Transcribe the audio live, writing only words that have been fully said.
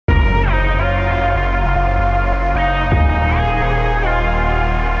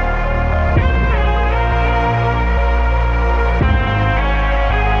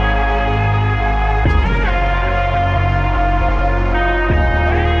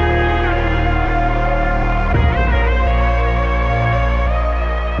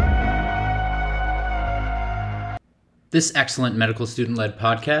This excellent medical student-led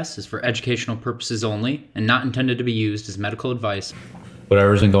podcast is for educational purposes only and not intended to be used as medical advice.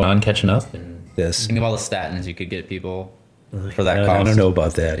 Whatever's been going on, catching up. And think of all the statins you could get people for that cost. I don't know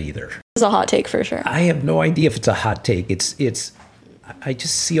about that either. It's a hot take for sure. I have no idea if it's a hot take. I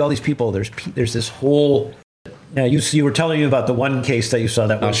just see all these people. There's this whole. Now you were telling me about the one case that you saw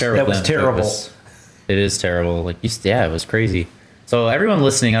that was terrible. It is terrible. It was crazy. So everyone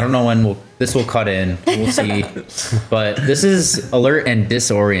listening, I don't know when this will cut in. We'll see. But this is alert and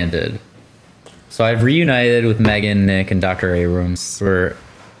disoriented. So I've reunited with Megan, Nick, and Dr. Abrams. We're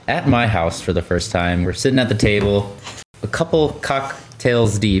at my house for the first time. We're sitting at the table, a couple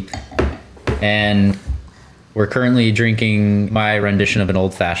cocktails deep, and we're currently drinking my rendition of an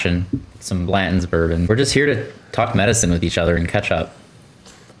old fashioned, some Blanton's bourbon. We're just here to talk medicine with each other and catch up.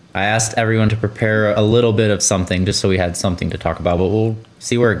 I asked everyone to prepare a little bit of something just so we had something to talk about, but we'll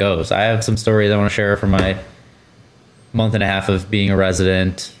see where it goes. I have some stories I want to share from my month and a half of being a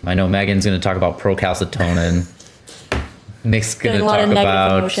resident. I know Megan's going to talk about procalcitonin. Nick's going to talk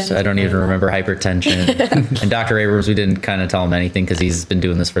about, I don't even remember, hypertension. And Dr. Abrams, we didn't kind of tell him anything because he's been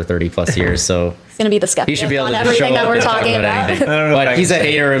doing this for 30 plus years. So he's going to be the skeptic he should be able on to everything show that we're talking about. Anything. But he's a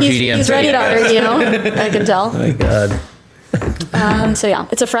hater of GDM. He's ready to argue, I can tell. Oh my God. So yeah,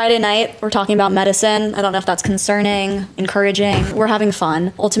 it's a Friday night. We're talking about medicine. I don't know if that's concerning, encouraging. We're having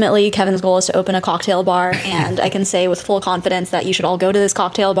fun. Ultimately, Kevin's goal is to open a cocktail bar, and I can say with full confidence that you should all go to this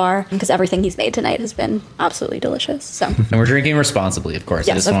cocktail bar because everything he's made tonight has been absolutely delicious. So, and we're drinking responsibly, of course.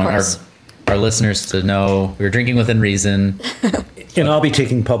 Yes, I just want our listeners to know we're drinking within reason. And I'll be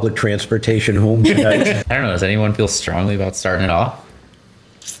taking public transportation home tonight. I don't know. Does anyone feel strongly about starting it off?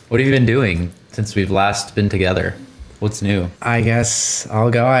 What have you been doing since we've last been together? What's new? I guess I'll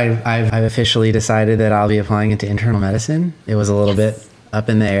go. I've officially decided that I'll be applying into internal medicine. It was a little bit up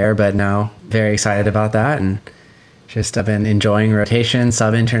in the air, but now very excited about that. And I've been enjoying rotation,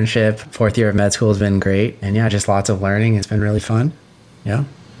 sub-internship. 4th year of med school has been great. And yeah, just lots of learning. It's been really fun. Yeah.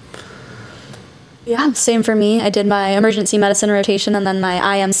 Yeah, same for me. I did my emergency medicine rotation and then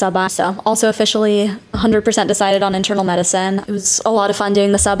my IM sub-I. So also officially 100% decided on internal medicine. It was a lot of fun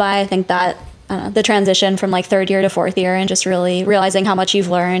doing the sub-I. I think that the transition from 3rd year to 4th year and just really realizing how much you've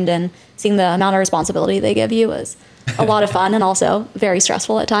learned and seeing the amount of responsibility they give you was a lot of fun and also very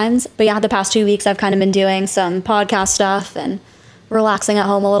stressful at times. But yeah, the past 2 weeks I've kind of been doing some podcast stuff and relaxing at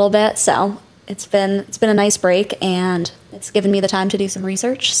home a little bit. So it's been a nice break and it's given me the time to do some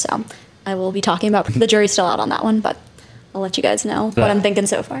research. So I will be talking about, the jury's still out on that one, but I'll let you guys know what I'm thinking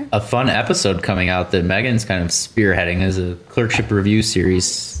so far. A fun episode coming out that Megan's kind of spearheading is a clerkship review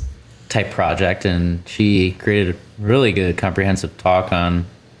series type project, and she created a really good comprehensive talk on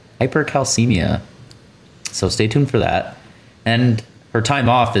hypercalcemia. So stay tuned for that. And her time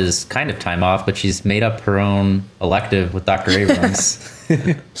off is kind of time off, but she's made up her own elective with Dr. Abrams.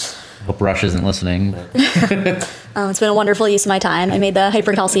 Hope Rush isn't listening. It's been a wonderful use of my time. I made the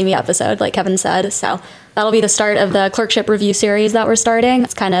hypercalcemia episode, like Kevin said. So that'll be the start of the clerkship review series that we're starting.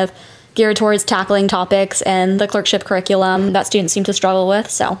 It's kind of geared towards tackling topics in the clerkship curriculum that students seem to struggle with.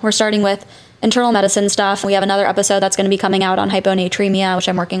 So we're starting with internal medicine stuff. We have another episode that's going to be coming out on hyponatremia, which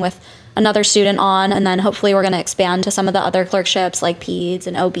I'm working with another student on. And then hopefully we're going to expand to some of the other clerkships like PEDS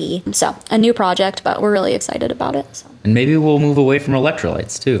and OB. So a new project, but we're really excited about it. So. And maybe we'll move away from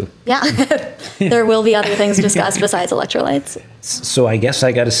electrolytes too. Yeah, there will be other things discussed besides electrolytes. So I guess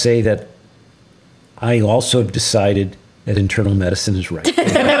I got to say that I also have decided that internal medicine is right.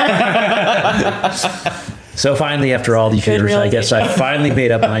 So finally, after all these years, I guess I finally made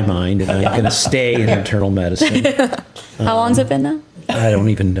up my mind, and I'm going to stay in internal medicine. How long's it been now? I don't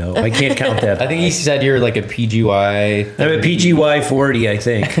even know. I can't count that. I think he said you're like a PGY. I'm a PGY 40, I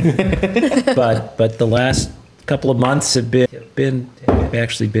think. but the last couple of months have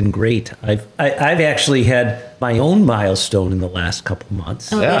actually been great. I've actually had my own milestone in the last couple of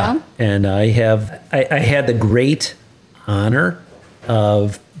months. Oh, yeah. And I had the great honor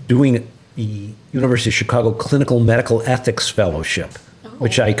of doing the University of Chicago Clinical Medical Ethics Fellowship,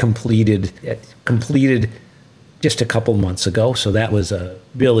 which I completed just a couple months ago. So that was a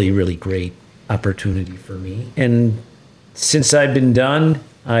really, really great opportunity for me. And since I've been done,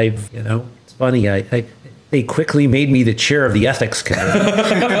 it's funny, they quickly made me the chair of the ethics committee.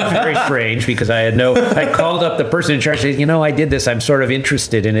 It was very strange because I called up the person in charge and said, I did this. I'm sort of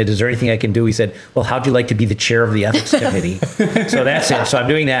interested in it. Is there anything I can do? He said, well, how'd you like to be the chair of the ethics committee? So that's it. So I'm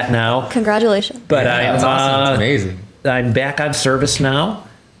doing that now. Congratulations. But that's awesome. That's amazing. I'm back on service now,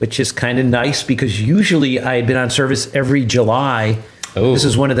 which is kind of nice because usually I had been on service every July. Oh. This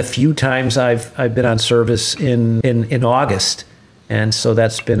is one of the few times I've been on service in August. And so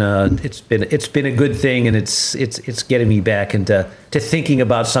that's been it's been a good thing, and it's getting me back into thinking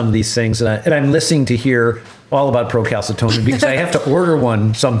about some of these things, and I'm listening to hear all about procalcitonin because I have to order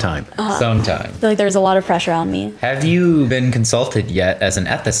one sometime. Sometime. I feel like there's a lot of pressure on me. Have you been consulted yet as an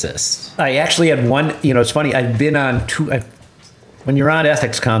ethicist? I actually had one. It's funny. I've been on two. When you're on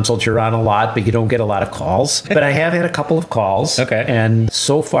ethics consults, you're on a lot, but you don't get a lot of calls. But I have had a couple of calls. Okay. And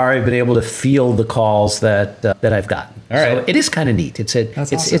so far, I've been able to feel the calls that I've gotten. All right. So it is kind of neat. It's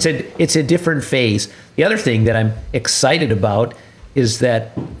a different phase. The other thing that I'm excited about is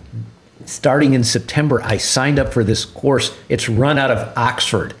that starting in September, I signed up for this course. It's run out of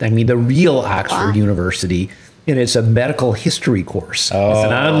Oxford. I mean, the real Oxford University. And it's a medical history course. Oh, it's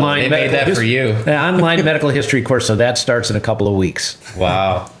an online they made that for you. An online medical history course. So that starts in a couple of weeks.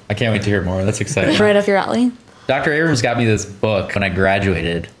 Wow. I can't wait to hear more. That's exciting. Right up your alley. Dr. Abrams got me this book when I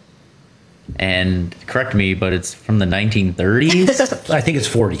graduated. And correct me, but it's from the 1930s? I think it's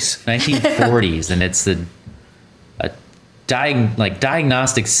 40s. 1940s. And it's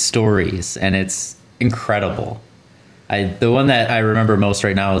diagnostic stories. And it's incredible. The one that I remember most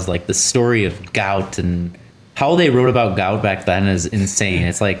right now is like the story of gout, and how they wrote about gout back then is insane.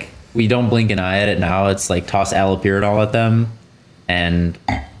 It's like we don't blink an eye at it now. It's like toss allopurinol at them, and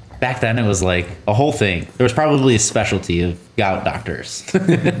back then it was like a whole thing. There was probably a specialty of gout doctors.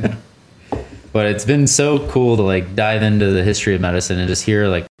 But it's been so cool to like dive into the history of medicine and just hear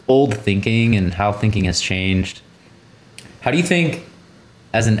like old thinking and how thinking has changed. How do you think,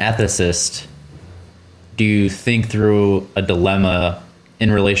 as an ethicist, do you think through a dilemma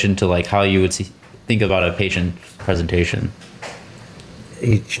in relation to like how you would think about a patient presentation?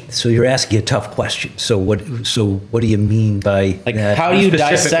 So you're asking a tough question. So what do you mean by like that? how do you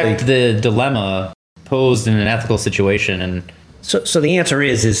Specifically, dissect the dilemma posed in an ethical situation? And so the answer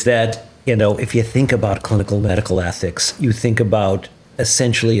is that, if you think about clinical medical ethics, you think about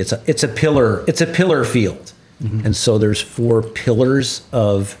essentially it's a pillar field. Mm-hmm. And so there's 4 pillars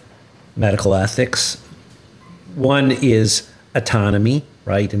of medical ethics. One is autonomy,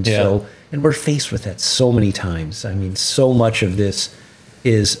 right? And and we're faced with that so many times. I mean, so much of this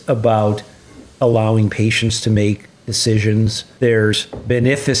is about allowing patients to make decisions. There's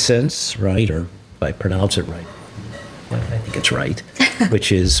beneficence, right? Or if I pronounce it right, I think it's right,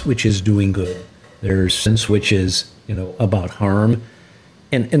 which is doing good. There's sense, which is, about harm.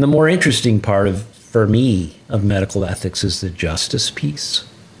 And the more interesting part for me of medical ethics is the justice piece,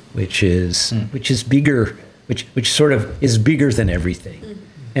 which is bigger, which sort of is bigger than everything. Mm-hmm.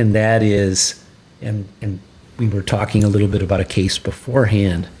 And that is, and we were talking a little bit about a case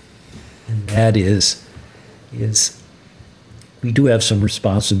beforehand, and that is we do have some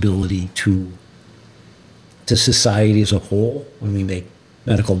responsibility to society as a whole when we make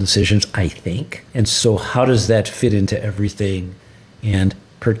medical decisions, I think. And so how does that fit into everything? And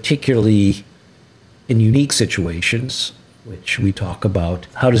particularly in unique situations, which we talk about,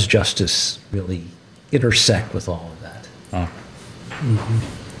 how does justice really intersect with all of that? Oh.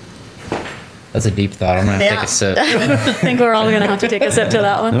 Mm-hmm. That's a deep thought. I'm going to have to take a sip. I think we're all going to have to take a sip to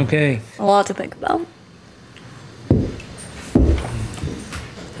that one. Okay. A lot to think about.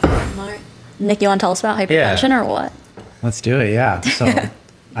 Nick, you want to tell us about hypertension or what? Let's do it. Yeah. So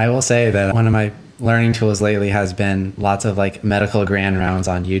I will say that one of my learning tools lately has been lots of like medical grand rounds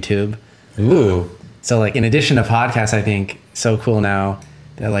on YouTube. Ooh. So like in addition to podcasts, I think so cool now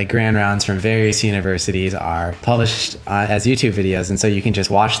that like grand rounds from various universities are published as YouTube videos. And so you can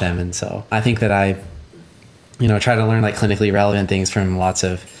just watch them. And so I think that I, try to learn like clinically relevant things from lots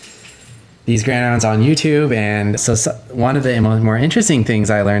of these grand rounds on YouTube. And so one of the more interesting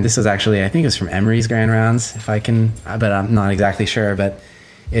things I learned, this was actually, I think it was from Emory's grand rounds, but I'm not exactly sure, but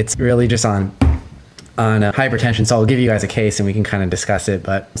it's really just on hypertension. So I'll give you guys a case and we can kind of discuss it.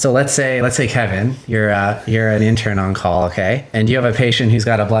 But so let's say Kevin, you're an intern on call. Okay. And you have a patient who's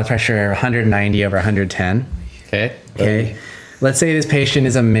got a blood pressure 190 over 110. Okay. Let's say this patient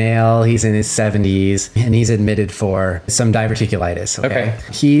is a male, he's in his 70s, and he's admitted for some diverticulitis. Okay.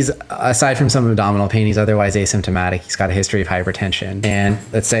 He's, aside from some abdominal pain, he's otherwise asymptomatic. He's got a history of hypertension. And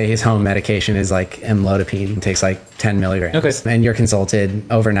let's say his home medication is like amlodipine. It takes like 10 milligrams. Okay. And you're consulted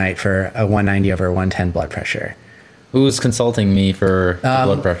overnight for a 190 over 110 blood pressure. Who's consulting me for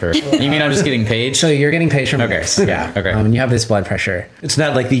blood pressure? You mean I'm just getting paid? So you're getting paid from Okay. this. Yeah. Okay. And you have this blood pressure. It's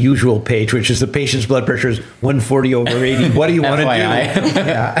not like the usual page, which is the patient's blood pressure is 140 over 80. What do you want to do?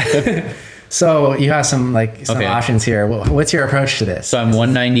 FYI. So you have some Okay. options here. What's your approach to this? So I'm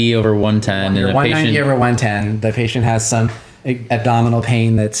 190 over 110. You're and 190 over 110. The patient has some abdominal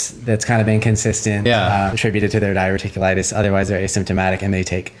pain that's kind of inconsistent, attributed to their diverticulitis. Otherwise, they're asymptomatic and they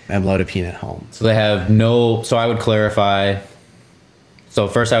take amlodipine at home. So they have so I would clarify, So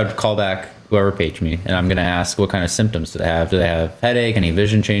first I would call back whoever paged me, and I'm going to ask what kind of symptoms do they have? Do they have headache, any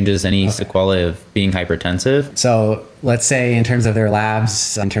vision changes, any sequelae of being hypertensive? So let's say in terms of their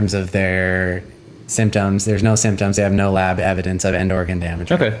labs, in terms of their symptoms, there's no symptoms. They have no lab evidence of end organ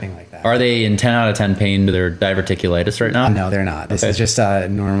damage or anything like that. Are they in 10 out of 10 pain to their diverticulitis right now? No, they're not. This is just a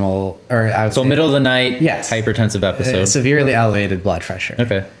normal, or I would So say, middle of the night, Yes. hypertensive episode. severely elevated blood pressure.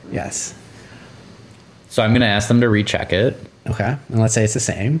 Okay. Yes. So I'm going to ask them to recheck it. Okay. And let's say it's the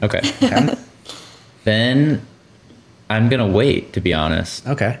same. Okay. Okay. Then I'm going to wait, to be honest.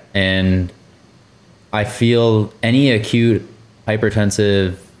 Okay. And I feel any acute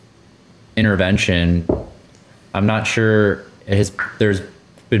hypertensive intervention, I'm not sure there's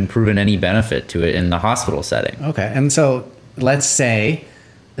been proven any benefit to it in the hospital setting. Okay. And so let's say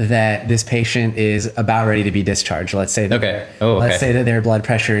that this patient is about ready to be discharged. Let's say that, Okay. Oh, okay. let's say that their blood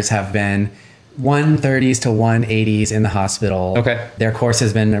pressures have been 130s to 180s in the hospital. Okay. Their course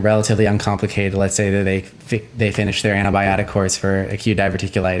has been relatively uncomplicated. Let's say that they finished their antibiotic course for acute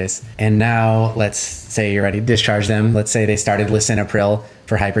diverticulitis. And now let's say you're ready to discharge them. Let's say they started lisinopril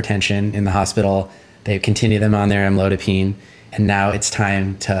for hypertension in the hospital. They continue them on their amlodipine. And now it's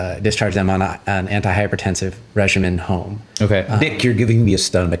time to discharge them on an antihypertensive regimen home. Okay. Nick, you're giving me a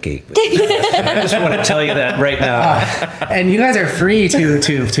stomach ache. I just want to tell you that right now. And you guys are free to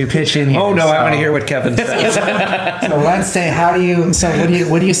pitch in here. Oh no, I want to So- hear what Kevin says. So let's say,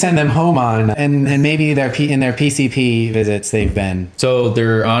 what do you send them home on? And maybe in their PCP visits, they've been, So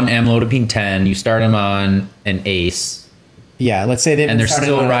they're on amlodipine 10. You start them on an ACE, yeah, let's say they've and been they're started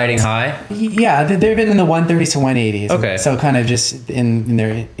still on- riding high. Yeah, they've been in the 130s to 180s. Okay. So kind of just in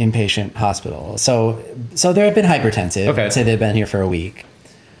their inpatient hospital. So they've been hypertensive. Okay. Let's say they've been here for a week.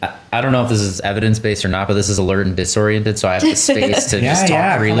 I don't know if this is evidence based or not, but this is alert and disoriented, so I have the space to just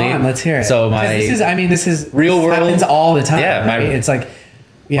talk freely. Come on, let's hear it. So this is real this world- happens all the time. Yeah, right? It's like,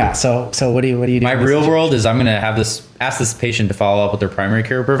 yeah. So what do you do? my in this real situation? world is I'm going to ask this patient to follow up with their primary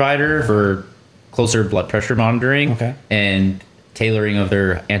care provider for closer blood pressure monitoring Okay. and tailoring of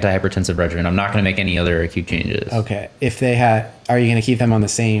their antihypertensive regimen. I'm not going to make any other acute changes. Okay. If they are you going to keep them on are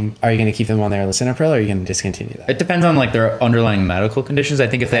you going to keep them on their lisinopril, or are you going to discontinue that? It depends on like their underlying medical conditions. I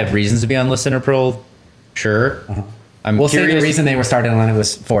think if they have reasons to be on lisinopril, sure. I'm We'll say curious. the reason they were started on it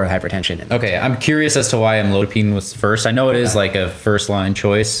was for hypertension. Okay, I'm curious as to why amlodipine was first. I know it is like a first line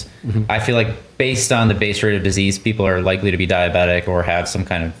choice. I feel like based on the base rate of disease, people are likely to be diabetic or have some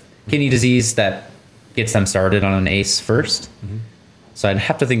kind of kidney disease that gets them started on an ACE first. So I'd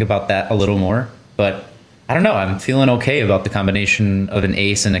have to think about that a little more. But I don't know. I'm feeling okay about the combination of an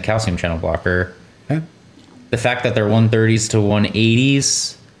ACE and a calcium channel blocker. Okay. The fact that they're 130s to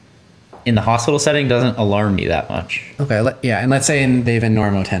 180s in the hospital setting doesn't alarm me that much. Okay. And let's say they've been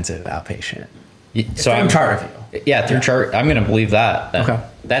normotensive outpatient. So From I'm chart review. Yeah, through chart, I'm going to believe that. then. Okay.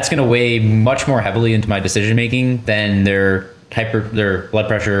 That's going to weigh much more heavily into my decision making than their blood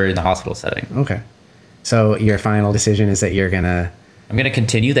pressure in the hospital setting. Okay. So your final decision is that you're gonna I'm going to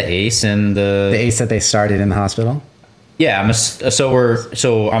continue the ACE and the ACE that they started in the hospital. yeah.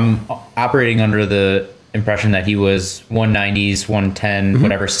 I'm operating under the impression that he was 190s, 110,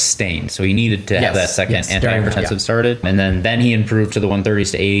 whatever sustained. So he needed to have Yes, that second yes, antihypertensive yeah. started, and then he improved to the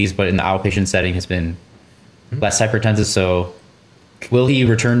 130s to 80s, but in the outpatient setting has been less hypertensive. So will he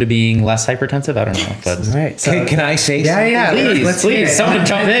return to being less hypertensive? I don't know. But All right. So Can I say yeah. something? Let's hear it. someone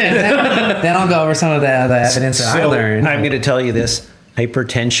jump in. Then I'll go over some of the evidence that I learned. I'm going to tell you this.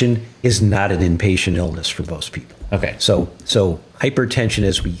 Hypertension is not an inpatient illness for most people. Okay. So hypertension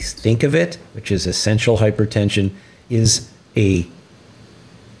as we think of it, which is essential hypertension, is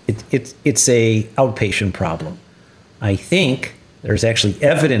it's a outpatient problem. I think there's actually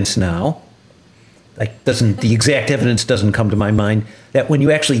evidence now, the exact evidence doesn't come to my mind, that when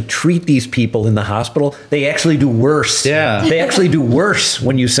you actually treat these people in the hospital, they actually do worse. Yeah. They actually do worse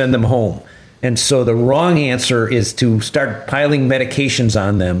when you send them home. And so the wrong answer is to start piling medications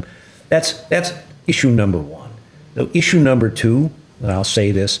on them. That's issue number one. So issue number two, and I'll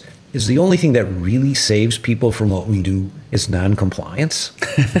say this, is the only thing that really saves people from what we do is non-compliance.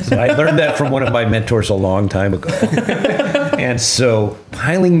 So I learned that from one of my mentors a long time ago. And so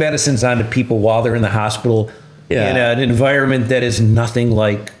piling medicines onto people while they're in the hospital in an environment that is nothing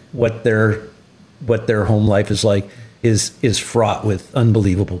like what their home life is like is fraught with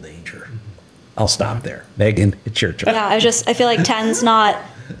unbelievable danger. I'll stop there. Megan, it's your turn. Yeah, I feel like 10's not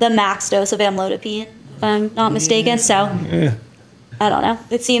the max dose of amlodipine, if I'm not mistaken. So I don't know.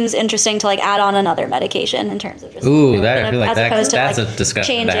 It seems interesting to add on another medication in terms of just Ooh, that- I feel like as that- opposed to that's a discussion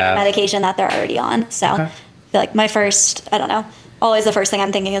to changing have. a medication that they're already on. So I feel like my first, I don't know, always the first thing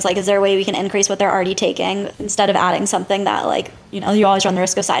I'm thinking is like, is there a way we can increase what they're already taking instead of adding something that like, you always run the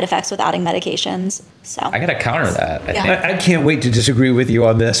risk of side effects with adding medications. So I gotta counter that. I Yeah. think I can't wait to disagree with you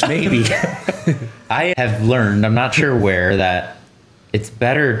on this. Maybe. I have learned, I'm not sure where, that it's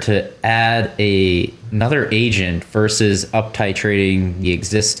better to add another agent versus up titrating the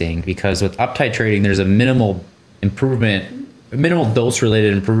existing, because with up titrating, there's a minimal improvement, a minimal dose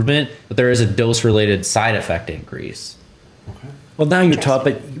related improvement, but there is a dose related side effect increase. Well, now you're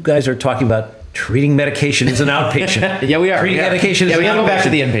talking, but you guys are talking about treating medication as an outpatient. Yeah, we are. Treating Yeah. medication as Yeah, an we gotta go back to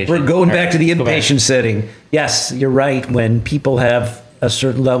outpatient. the inpatient. We're going All right, back to the go back. inpatient setting. Yes, you're right. When people have a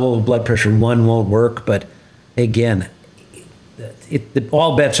certain level of blood pressure, one won't work. But again,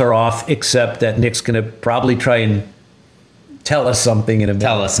 all bets are off, except that Nick's going to probably try and tell us something in a minute.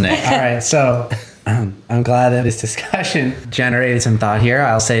 Tell us, Nick. All right, so I'm glad that this discussion generated some thought here.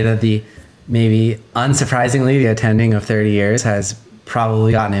 I'll say that maybe unsurprisingly, the attending of 30 years has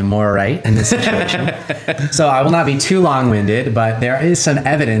probably gotten it more right in this situation. So I will not be too long-winded, but there is some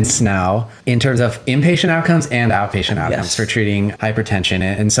evidence now in terms of inpatient outcomes and outpatient outcomes Yes. for treating hypertension.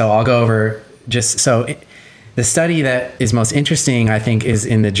 And so I'll go over the study that is most interesting, I think, is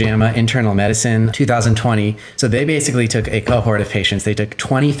in the JAMA Internal Medicine 2020. So they basically took a cohort of patients. They took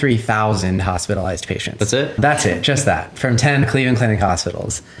 23,000 hospitalized patients. That's it? That's it, just that, from 10 Cleveland Clinic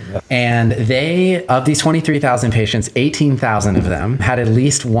hospitals. And of these 23,000 patients, 18,000 of them had at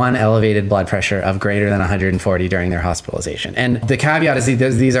least one elevated blood pressure of greater than 140 during their hospitalization. And the caveat is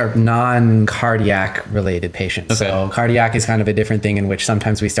these are non-cardiac related patients. Okay. So cardiac is kind of a different thing in which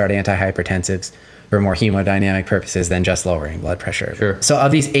sometimes we start antihypertensives for more hemodynamic purposes than just lowering blood pressure. Sure. So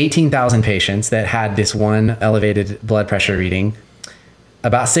of these 18,000 patients that had this one elevated blood pressure reading,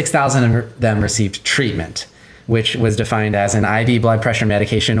 about 6,000 of them received treatment, which was defined as an IV blood pressure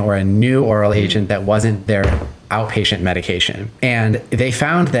medication or a new oral agent that wasn't their outpatient medication. And they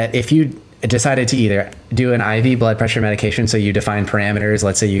found that if you decided to either do an IV blood pressure medication, so you define parameters,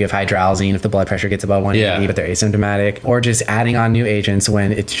 let's say you give hydralazine if the blood pressure gets above 180, Yeah. but they're asymptomatic, or just adding on new agents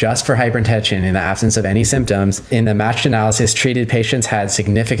when it's just for hypertension in the absence of any symptoms. In the matched analysis, treated patients had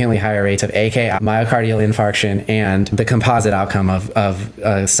significantly higher rates of AK, myocardial infarction, and the composite outcome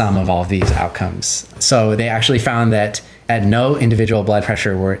of sum of all of these outcomes. So they actually found that at no individual blood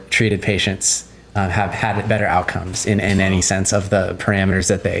pressure were treated patients have had better outcomes in any sense of the parameters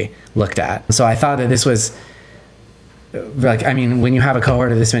that they looked at. So I thought that this was when you have a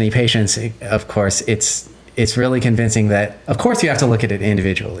cohort of this many patients, of course, it's really convincing that, of course, you have to look at it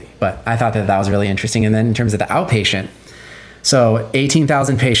individually. But I thought that was really interesting. And then in terms of the outpatient, so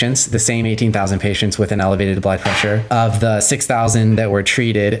 18,000 patients, the same 18,000 patients with an elevated blood pressure. Of the 6,000 that were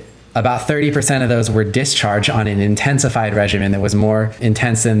treated, about 30% of those were discharged on an intensified regimen that was more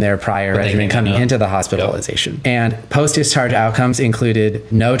intense than their prior regimen coming into the hospitalization. And post-discharge outcomes included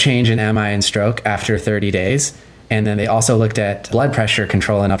no change in MI and stroke after 30 days. And then they also looked at blood pressure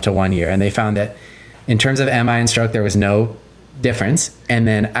control in up to 1 year. And they found that in terms of MI and stroke, there was no difference. And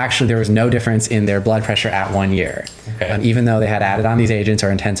then actually there was no difference in their blood pressure at 1 year, even though they had added on these agents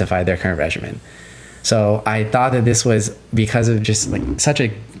or intensified their current regimen. So I thought that this was, because of just such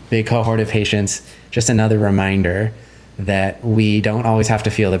a big cohort of patients, just another reminder that we don't always have to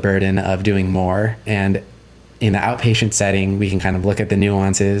feel the burden of doing more. And in the outpatient setting, we can kind of look at the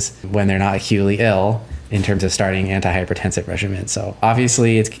nuances when they're not acutely ill in terms of starting antihypertensive regimens. So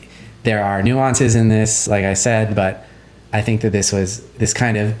obviously there are nuances in this, like I said, but I think that this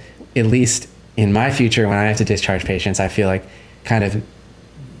kind of, at least in my future, when I have to discharge patients, I feel like kind of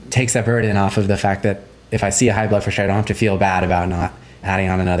takes that burden off of the fact that if I see a high blood pressure, I don't have to feel bad about not adding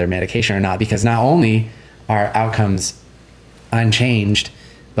on another medication or not, because not only are outcomes unchanged,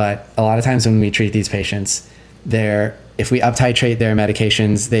 but a lot of times when we treat these patients, if we up titrate their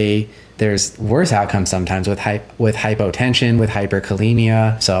medications, there's worse outcomes sometimes with hypotension, with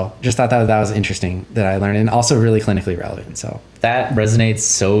hyperkalemia. So just thought that was interesting that I learned, and also really clinically relevant. So That resonates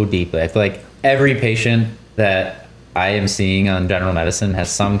so deeply. I feel like every patient that I am seeing on general medicine has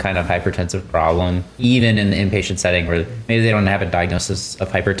some kind of hypertensive problem, even in the inpatient setting where maybe they don't have a diagnosis of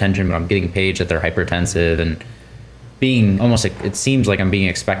hypertension, but I'm getting paged that they're hypertensive and being almost, it seems like I'm being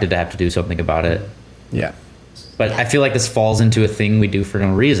expected to have to do something about it. yeah. But I feel like this falls into a thing we do for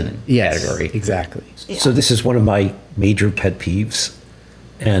no reason category. Exactly. So this is one of my major pet peeves,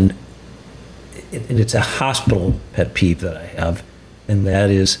 and it's a hospital pet peeve that I have, and that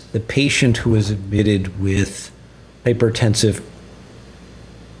is the patient who is admitted with hypertensive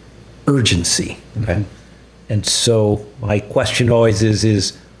urgency. Okay. And so my question always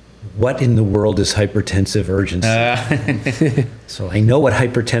is what in the world is hypertensive urgency? So I know what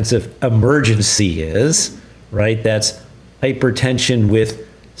hypertensive emergency is, right? That's hypertension with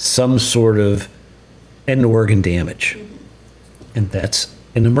some sort of end organ damage. And that's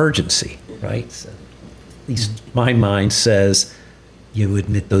an emergency, right? So at least my mind says you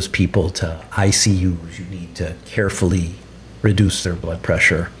admit those people to ICUs. You need to carefully reduce their blood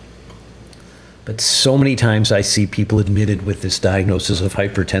pressure. But so many times I see people admitted with this diagnosis of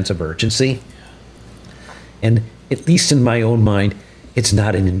hypertensive urgency. And at least in my own mind, it's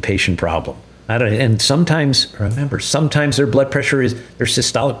not an inpatient problem. And sometimes, remember, sometimes their blood pressure their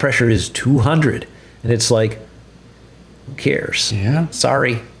systolic pressure is 200. And it's like, who cares? Yeah.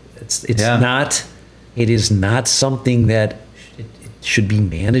 Sorry. It is not something that it should be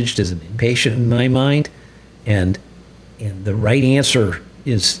managed as an inpatient in my mind. And the right answer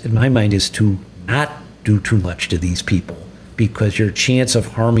is, in my mind, is to not do too much to these people, because your chance of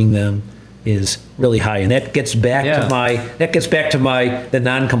harming them is really high. And that gets back to the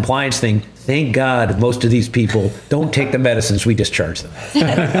non-compliance thing. Thank God most of these people don't take the medicines we discharge them.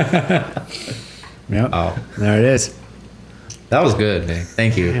 Yep. Oh, There it is. that was good, Nick.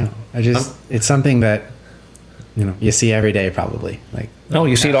 Thank you. Yeah. It's something that, you see every day probably. Like, No,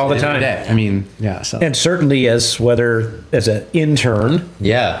 you see it all the every time. day. I mean, yeah. So And certainly whether as an intern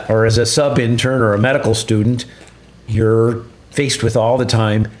Yeah. or as a sub-intern or a medical student, you're faced with all the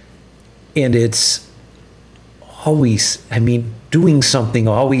time. And it's always, doing something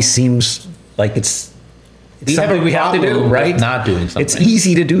always seems like it's something we have to do, right? Not doing something. It's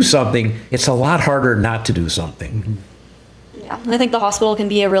easy to do something. It's a lot harder not to do something. Yeah, and I think the hospital can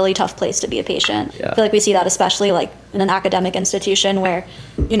be a really tough place to be a patient. Yeah. I feel like we see that especially like in an academic institution where,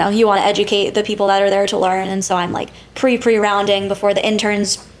 you want to educate the people that are there to learn. And so I'm like pre-rounding before the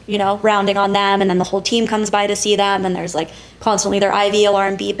interns, rounding on them, and then the whole team comes by to see them, and there's like constantly their IV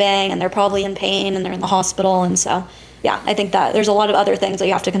alarm beeping, and they're probably in pain, and they're in the hospital. And so, yeah, I think that there's a lot of other things that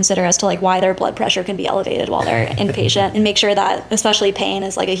you have to consider as to like why their blood pressure can be elevated while they're inpatient, and make sure that especially pain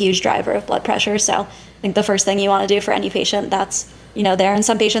is like a huge driver of blood pressure. So I think the first thing you want to do for any patient that's there, and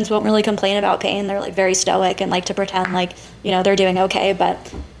some patients won't really complain about pain. They're like very stoic and like to pretend like they're doing okay.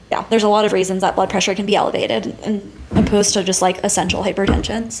 But yeah, there's a lot of reasons that blood pressure can be elevated, and opposed to just like essential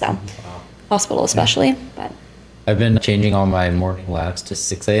hypertension. So hospital especially. But I've been changing all my morning labs to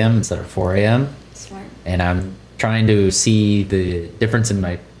 6 a.m. instead of 4 a.m. smart. And I'm trying to see the difference in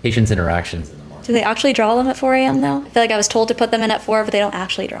my patients' interactions in the morning. Do they actually draw them at 4 a.m. though? I feel like I was told to put them in at 4, but they don't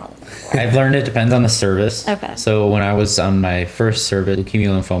actually draw them. I've learned it depends on the service. Okay. So when I was on my first service, leukemia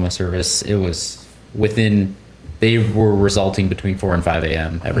lymphoma service, it was they were resulting between 4 and 5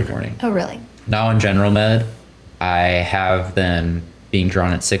 a.m. every morning. Oh, really? Now in general med, I have them being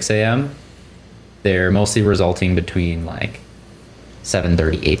drawn at 6 a.m. They're mostly resulting between like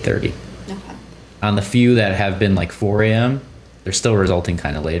 7:30, 8:30. Okay. On the few that have been like 4 a.m., they're still resulting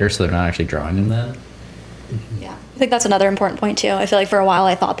kind of later, so they're not actually drawing them then. Yeah. I think that's another important point too. I feel like for a while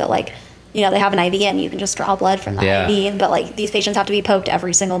I thought that like, they have an IV and you can just draw blood from the Yeah. IV, but like these patients have to be poked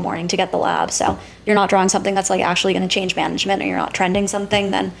every single morning to get the lab. So you're not drawing something that's like actually going to change management, or you're not trending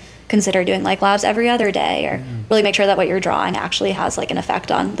something, then consider doing like labs every other day, or really make sure that what you're drawing actually has like an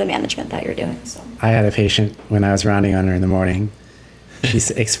effect on the management that you're doing. So I had a patient when I was rounding on her in the morning. She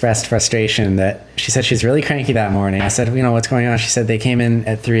expressed frustration that she said she's really cranky that morning. I said, what's going on? She said they came in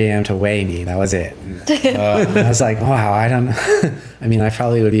at 3 a.m. to weigh me. That was it. I was like, wow, I don't know. I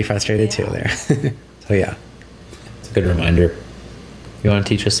probably would be frustrated too there. So yeah. It's a good reminder. You want to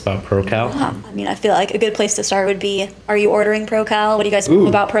teach us about ProCal? I feel like a good place to start would be, are you ordering ProCal? What do you guys know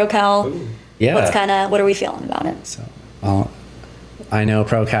about ProCal? Yeah. What are we feeling about it? So, I know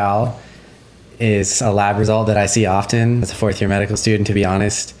ProCal is a lab result that I see often as a fourth year medical student. To be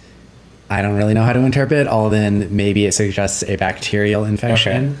honest, I don't really know how to interpret, other than maybe it suggests a bacterial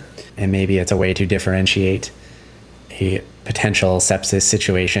infection, and maybe it's a way to differentiate a potential sepsis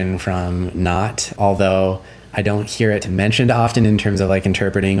situation from not, although I don't hear it mentioned often in terms of like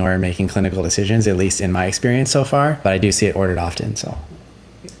interpreting or making clinical decisions, at least in my experience so far, but I do see it ordered often. So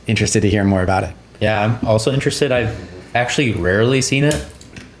interested to hear more about it. Yeah, I'm also interested. I've actually rarely seen it.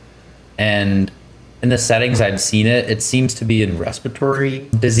 And in the settings I've seen it, it seems to be in respiratory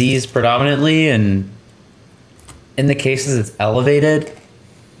disease predominantly. And in the cases it's elevated,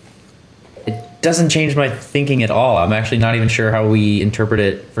 it doesn't change my thinking at all. I'm actually not even sure how we interpret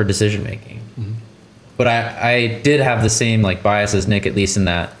it for decision making. Mm-hmm. But I did have the same like bias as Nick, at least in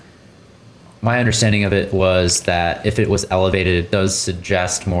that my understanding of it was that if it was elevated, it does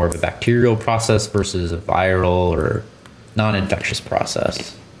suggest more of a bacterial process versus a viral or non-infectious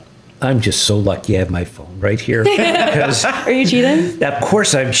process. I'm just so lucky I have my phone right here. Because Are you cheating? of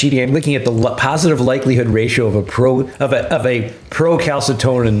course I'm cheating. I'm looking at the positive likelihood ratio of a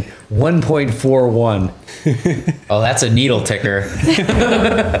procalcitonin 1.41. Oh, that's a needle ticker.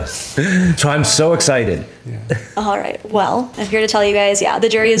 So I'm so excited. All right. Well, I'm here to tell you guys, yeah, the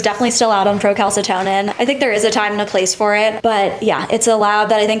jury is definitely still out on procalcitonin. I think there is a time and a place for it, but yeah, it's a lab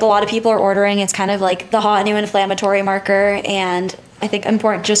that I think a lot of people are ordering. It's kind of like the hot new inflammatory marker, and I think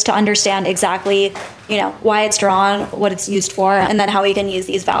important just to understand exactly, why it's drawn, what it's used for, and then how we can use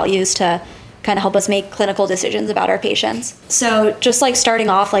these values to kind of help us make clinical decisions about our patients. So just like starting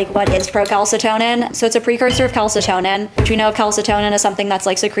off, like what is procalcitonin? So it's a precursor of calcitonin, which we know of calcitonin is something that's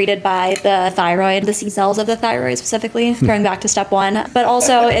like secreted by the thyroid, the C cells of the thyroid specifically, going back to step one, but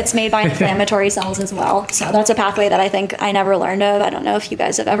also it's made by inflammatory cells as well. So that's a pathway that I think I never learned of. I don't know if you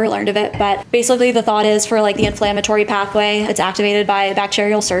guys have ever learned of it, but basically the thought is for like the inflammatory pathway, it's activated by a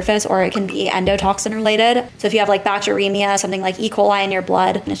bacterial surface or it can be endotoxin related. So if you have like bacteremia, something like E. coli in your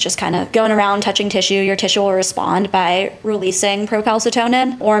blood, and it's just kind of going around touching tissue, your tissue will respond by releasing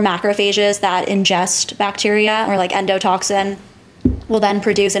procalcitonin, or macrophages that ingest bacteria or like endotoxin will then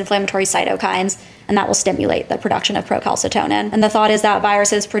produce inflammatory cytokines, and that will stimulate the production of procalcitonin. And the thought is that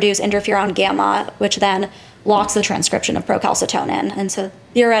viruses produce interferon gamma, which then locks the transcription of procalcitonin. And so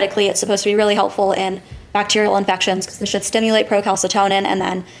theoretically, it's supposed to be really helpful in bacterial infections because it should stimulate procalcitonin, and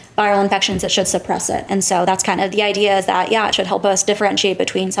then viral infections, it should suppress it. And so that's kind of the idea, is that, yeah, it should help us differentiate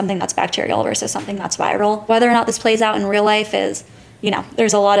between something that's bacterial versus something that's viral. Whether or not this plays out in real life is,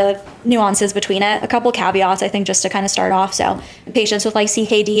 there's a lot of nuances between it. A couple caveats, I think, just to kind of start off. So in patients with like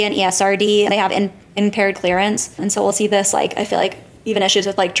CKD and ESRD, they have impaired clearance. And so we'll see this, like, I feel like even issues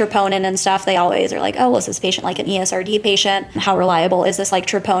with like troponin and stuff, they always are like, oh, was this patient like an ESRD patient? How reliable is this like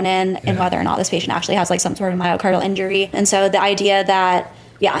troponin, and whether or not this patient actually has like some sort of myocardial injury? And so the idea that,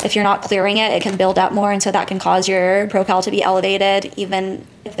 yeah, if you're not clearing it, it can build up more, and so that can cause your procal to be elevated, even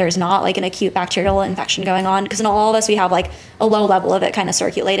if there's not like an acute bacterial infection going on. Because in all of us, we have like a low level of it kind of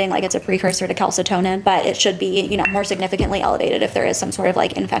circulating, like it's a precursor to calcitonin, but it should be, more significantly elevated if there is some sort of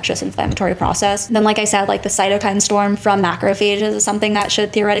like infectious inflammatory process. Then, like I said, like the cytokine storm from macrophages is something that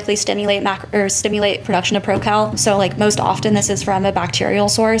should theoretically stimulate production of procal. So like most often this is from a bacterial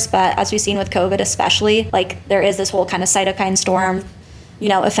source, but as we've seen with COVID especially, like there is this whole kind of cytokine storm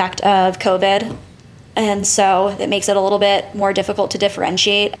effect of COVID. And so it makes it a little bit more difficult to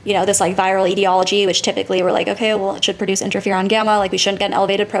differentiate, this like viral etiology, which typically we're like, okay, well, it should produce interferon gamma, like we shouldn't get an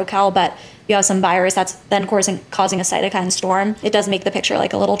elevated procal, but you have some virus that's then causing a cytokine storm. It does make the picture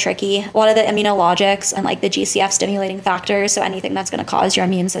like a little tricky. A lot of the immunologics and like the GCF stimulating factors, so anything that's going to cause your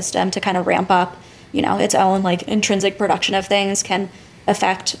immune system to kind of ramp up, its own like intrinsic production of things, can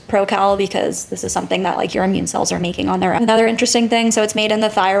affect procal, because this is something that like your immune cells are making on their own. Another interesting thing, so it's made in the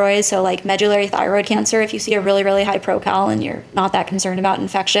thyroid, so like medullary thyroid cancer, if you see a really, really high procal and you're not that concerned about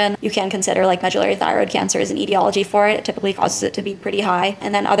infection, you can consider like medullary thyroid cancer as an etiology for it. It typically causes it to be pretty high.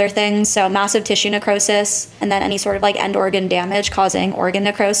 And then other things, so massive tissue necrosis, and then any sort of like end organ damage causing organ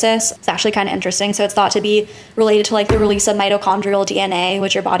necrosis. It's actually kind of interesting. So it's thought to be related to like the release of mitochondrial DNA,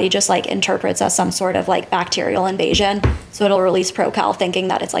 which your body just like interprets as some sort of like bacterial invasion. So it'll release procal thinking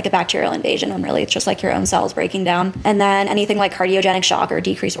that it's like a bacterial invasion, when really it's just like your own cells breaking down. And then anything like cardiogenic shock or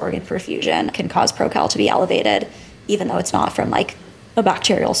decreased organ perfusion can cause procal to be elevated, even though it's not from like a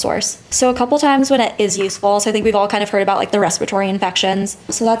bacterial source. So a couple times when it is useful, so I think we've all kind of heard about like the respiratory infections.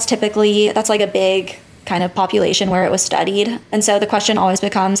 So that's like a big kind of population where it was studied. And so the question always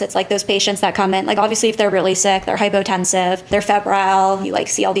becomes, it's like those patients that come in, like obviously if they're really sick, they're hypotensive, they're febrile, you like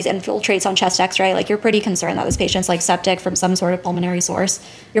see all these infiltrates on chest x-ray, like you're pretty concerned that this patient's like septic from some sort of pulmonary source.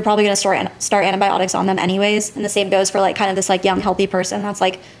 You're probably going to start antibiotics on them anyways. And the same goes for like kind of this like young healthy person that's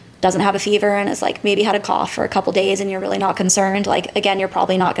like doesn't have a fever and is like maybe had a cough for a couple days and you're really not concerned. Like again, you're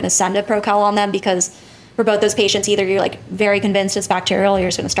probably not going to send a procal on them, because for both those patients, either you're like very convinced it's bacterial, you're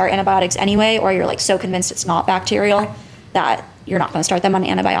just going to start antibiotics anyway, or you're like so convinced it's not bacterial that you're not going to start them on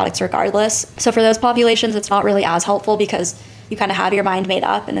antibiotics regardless. So for those populations, it's not really as helpful, because you kind of have your mind made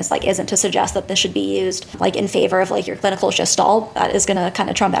up, and this like isn't to suggest that this should be used like in favor of like your clinical gestalt. That is going to kind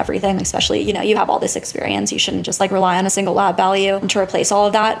of trump everything, especially, you have all this experience. You shouldn't just like rely on a single lab value to replace all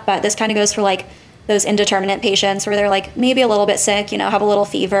of that. But this kind of goes for like those indeterminate patients where they're like maybe a little bit sick, have a little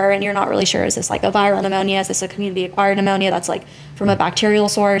fever, and you're not really sure, is this like a viral pneumonia? Is this a community acquired pneumonia that's like from a bacterial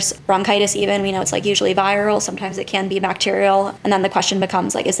source? Bronchitis even, we know it's like usually viral, sometimes it can be bacterial. And then the question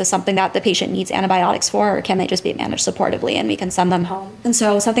becomes like, is this something that the patient needs antibiotics for, or can they just be managed supportively and we can send them home? And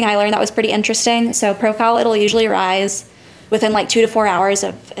so something I learned that was pretty interesting, so procal, it'll usually rise within like 2 to 4 hours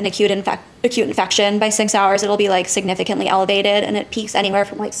of an acute infection. By 6 hours, it'll be like significantly elevated, and it peaks anywhere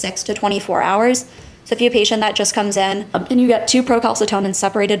from like 6 to 24 hours. So if you have a patient that just comes in and you get 2 procalcitonin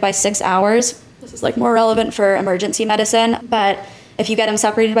separated by 6 hours, this is like more relevant for emergency medicine, but if you get them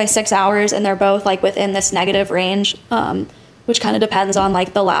separated by 6 hours and they're both like within this negative range, which kind of depends on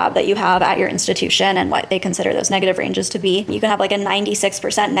like the lab that you have at your institution and what they consider those negative ranges to be. You can have like a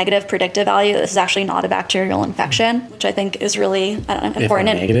 96% negative predictive value. This is actually not a bacterial infection, which I think is really, I don't know,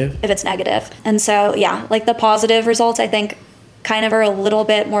 important. If it's negative. And so, yeah, like the positive results, I think kind of are a little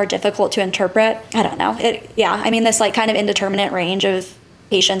bit more difficult to interpret. I don't know. I mean, this like kind of indeterminate range of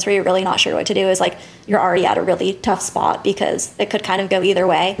patients where you're really not sure what to do is like you're already at a really tough spot because it could kind of go either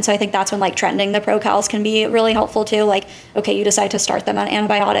way. And so I think that's when like trending the procals can be really helpful too. Like, okay, you decide to start them on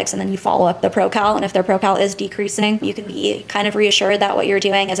antibiotics and then you follow up the procal. And if their procal is decreasing, you can be kind of reassured that what you're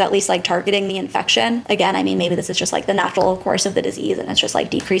doing is at least like targeting the infection. Again, I mean, maybe this is just like the natural course of the disease and it's just like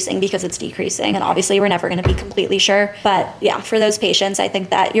decreasing because it's decreasing. And obviously we're never going to be completely sure. But yeah, for those patients, I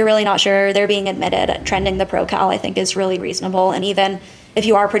think that you're really not sure they're being admitted. Trending the procal, I think, is really reasonable. And even if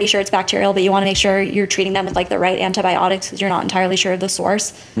you are pretty sure it's bacterial, but you want to make sure you're treating them with like the right antibiotics because you're not entirely sure of the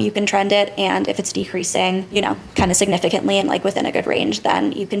source, you can trend it. And if it's decreasing, kind of significantly and like within a good range,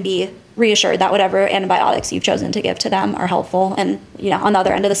 then you can be reassured that whatever antibiotics you've chosen to give to them are helpful. And, on the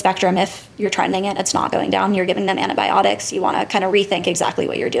other end of the spectrum, if you're trending it, it's not going down, you're giving them antibiotics, you want to kind of rethink exactly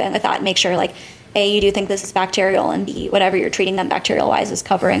what you're doing with that and make sure like, A, you do think this is bacterial, and B, whatever you're treating them bacterial wise is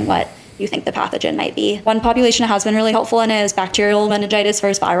covering what you think the pathogen might be. One population that has been really helpful in is bacterial meningitis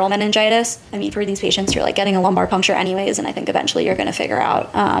versus viral meningitis. I mean, for these patients, you're like getting a lumbar puncture anyways, and I think eventually you're going to figure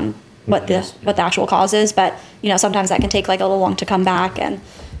out what the actual cause is. But sometimes that can take like a little long to come back, and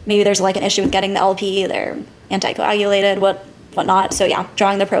maybe there's like an issue with getting the LP. They're anticoagulated, whatnot. So yeah,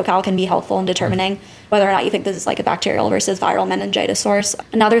 drawing the procal can be helpful in determining whether or not you think this is like a bacterial versus viral meningitis source.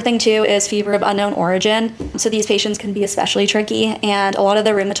 Another thing too is fever of unknown origin. So these patients can be especially tricky, and a lot of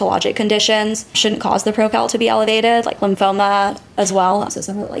the rheumatologic conditions shouldn't cause the procal to be elevated, like lymphoma as well. So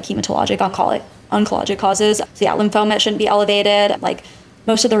some of the like hematologic, oncologic causes. So yeah, lymphoma shouldn't be elevated. Like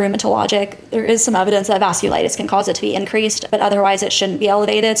most of the rheumatologic, there is some evidence that vasculitis can cause it to be increased, but otherwise it shouldn't be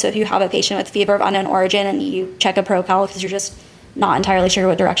elevated. So if you have a patient with fever of unknown origin and you check a procal because you're just not entirely sure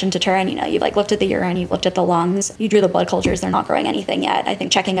what direction to turn, you've like looked at the urine, you've looked at the lungs, you drew the blood cultures, they're not growing anything yet. I think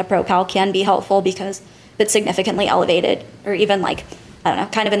checking a procal can be helpful because if it's significantly elevated or even like, I don't know,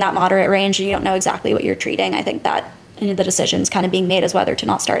 kind of in that moderate range and you don't know exactly what you're treating, I think that the decision's kind of being made as whether to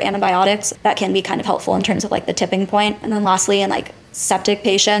not start antibiotics. That can be kind of helpful in terms of like the tipping point. And then lastly, in like septic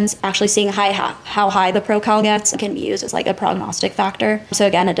patients, actually seeing how high the procal gets can be used as like a prognostic factor. So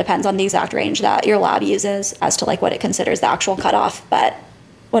again, it depends on the exact range that your lab uses as to like what it considers the actual cutoff. But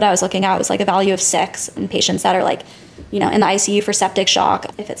what I was looking at was like a value of 6 in patients that are like, in the ICU for septic shock.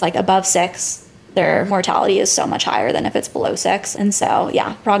 If it's like above 6, their mortality is so much higher than if it's below 6. And so,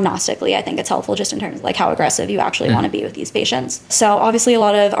 yeah, prognostically, I think it's helpful just in terms of like how aggressive you actually want to be with these patients. So obviously a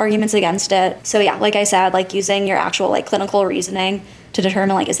lot of arguments against it. So yeah, like I said, like using your actual like clinical reasoning to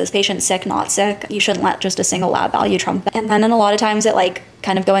determine like, is this patient sick, not sick? You shouldn't let just a single lab value trump that. And then in a lot of times it like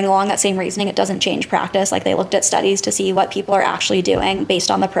kind of going along that same reasoning, it doesn't change practice. Like they looked at studies to see what people are actually doing based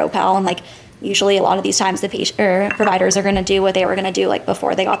on the procal, and like usually a lot of these times the patient or providers are going to do what they were going to do like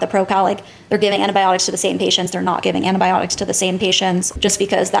before they got the procal. Like they're giving antibiotics to the same patients, they're not giving antibiotics to the same patients, just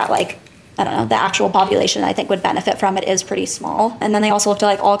because that like, I don't know, the actual population I think would benefit from it is pretty small. And then they also looked at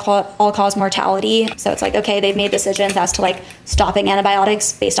like all cause mortality. So it's like, okay, they've made decisions as to like stopping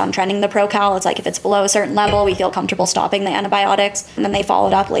antibiotics based on trending the procal. It's like if it's below a certain level, we feel comfortable stopping the antibiotics. And then they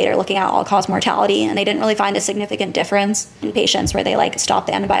followed up later looking at all cause mortality, and they didn't really find a significant difference in patients where they like stopped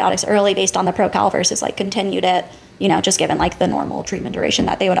the antibiotics early based on the procal versus like continued it, just given like the normal treatment duration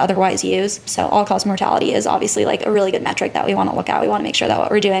that they would otherwise use. So all-cause mortality is obviously like a really good metric that we want to look at. We want to make sure that what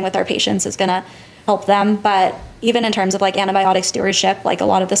we're doing with our patients is going to help them. But even in terms of like antibiotic stewardship, like a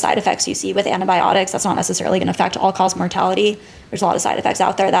lot of the side effects you see with antibiotics, that's not necessarily going to affect all-cause mortality. There's a lot of side effects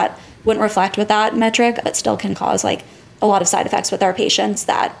out there that wouldn't reflect with that metric, but still can cause like a lot of side effects with our patients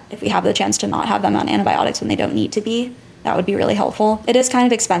that if we have the chance to not have them on antibiotics when they don't need to be, that would be really helpful. It is kind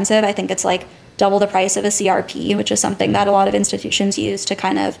of expensive. I think it's like double the price of a CRP, which is something that a lot of institutions use to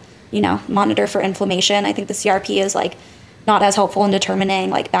kind of, monitor for inflammation. I think the CRP is like not as helpful in determining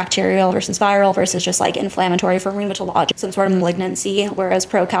like bacterial versus viral versus just like inflammatory for rheumatologic, some sort of malignancy, whereas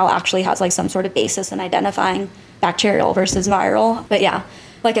procal actually has like some sort of basis in identifying bacterial versus viral. But yeah,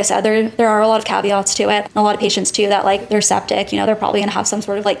 like I said, there are a lot of caveats to it. A lot of patients too that like they're septic, they're probably gonna have some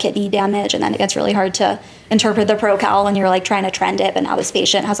sort of like kidney damage, and then it gets really hard to interpret the procal when you're like trying to trend it. But now this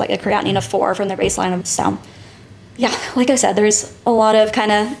patient has like a creatinine of 4 from their baseline. So Yeah, like I said, there's a lot of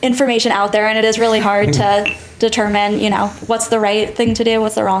kind of information out there, and it is really hard to determine, what's the right thing to do,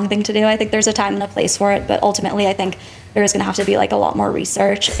 what's the wrong thing to do. I think there's a time and a place for it, but ultimately I think there is going to have to be like a lot more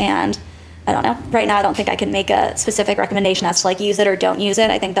research, and I don't know. Right now I don't think I can make a specific recommendation as to like use it or don't use it.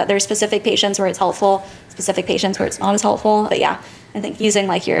 I think that there's specific patients where it's helpful, specific patients where it's not as helpful. But yeah, I think using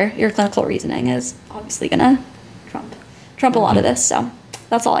like your clinical reasoning is obviously going to trump a lot of this. So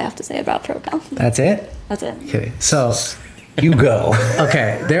that's all I have to say about ProCal. That's it? That's it. Okay. So, You go.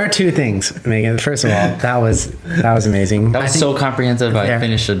 okay, there are two things, Megan. First of all, that was amazing. That was so comprehensive. I Yeah.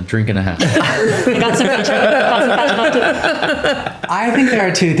 finished a drink and a half. I got some too. I think there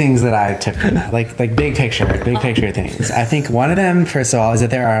are two things that I took from that, like big picture things. I think one of them, first of all, is that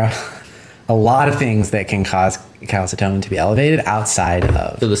there are a lot of things that can cause calcitonin to be elevated outside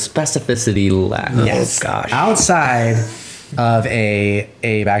of So the specificity lack. yes, gosh. outside of a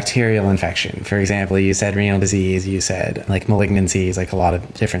bacterial infection. For example, you said renal disease, you said like malignancies, like a lot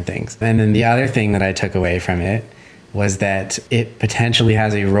of different things. And then the other thing that I took away from it was that it potentially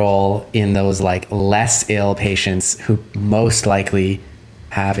has a role in those like less ill patients who most likely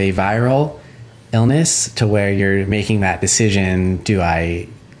have a viral illness, to where you're making that decision, do I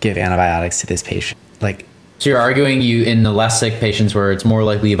give antibiotics to this patient? Like, So you're arguing in the less sick patients where it's more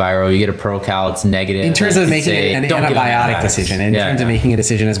likely viral, you get a ProCal, it's negative. in terms and of you making say, an "Don't give antibiotic antibiotics." decision, in Yeah, terms of yeah. making a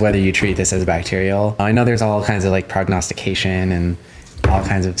decision as whether you treat this as bacterial. I know there's all kinds of like prognostication and all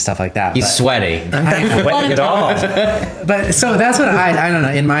kinds of stuff like that. He's but- sweating. Wetting it all. But so that's what I don't know,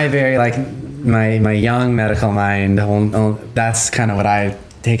 in my very like my young medical mind, that's kind of what I've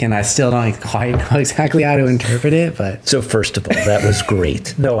taken. I still don't quite know exactly how to interpret it, but So first of all, that was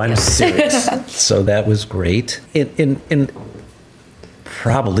great. No, I'm serious. So that was great. And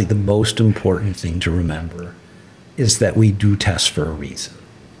probably the most important thing to remember is that we do test for a reason.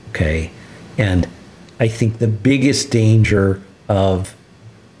 Okay. And I think the biggest danger of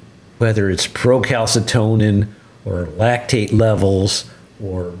whether it's procalcitonin or lactate levels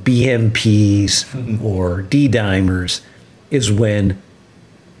or BMPs or D-dimers is when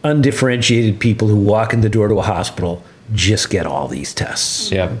undifferentiated people who walk in the door to a hospital just get all these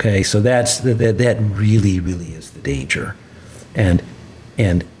tests. Yep. Okay, so that really is the danger, and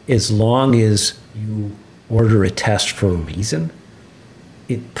as long as you order a test for a reason,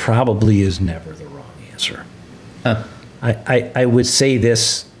 it probably is never the wrong answer. I would say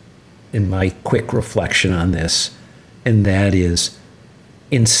this in my quick reflection on this, and that is,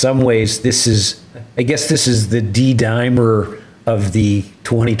 in some ways, I guess this is the D-dimer of the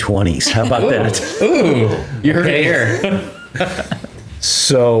 2020s. How about that? You heard it here.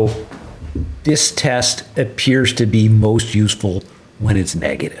 So this test appears to be most useful when it's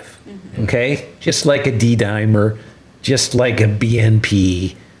negative. Okay? Just like a D-dimer, just like a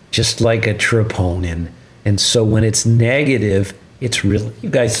BNP, just like a troponin. And so when it's negative, it's really, you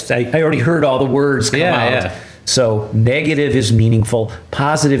guys, I already heard all the words come Yeah, out. yeah. So negative is meaningful.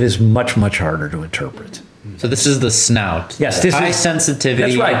 Positive is much harder to interpret. So this is the snout. Yes, this high is-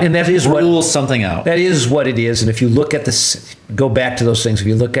 sensitivity. That's right, and that is what- rules something out. That is what it is. And if you look at go back to those things, if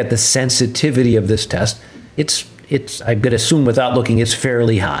you look at the sensitivity of this test, it's I'm going to assume without looking, it's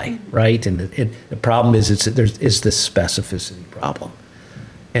fairly high, right? And the problem is there's the specificity problem.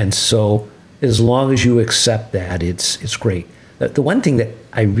 And so as long as you accept that, it's great. The one thing that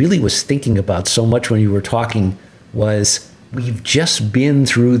I really was thinking about so much when you were talking was we've just been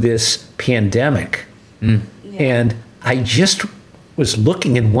through this pandemic. And I just was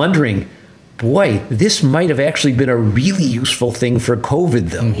looking and wondering, boy, this might have actually been a really useful thing for COVID,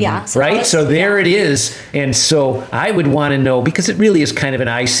 though. Yeah. Right? So there it is. And so I would want to know, because it really is kind of an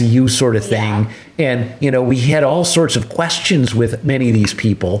ICU sort of thing. And, we had all sorts of questions with many of these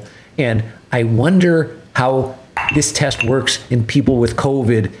people. And I wonder how this test works in people with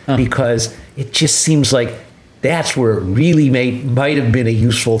COVID, because it just seems like that's where it really might have been a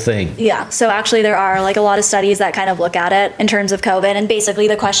useful thing. Yeah. So actually there are like a lot of studies that kind of look at it in terms of COVID. And basically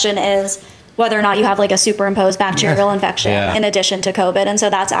the question is whether or not you have like a superimposed bacterial infection in addition to COVID. And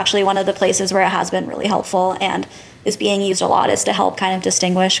so that's actually one of the places where it has been really helpful and is being used a lot, is to help kind of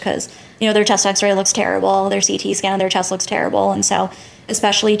distinguish, because, their chest x-ray looks terrible, their CT scan of their chest looks terrible. And so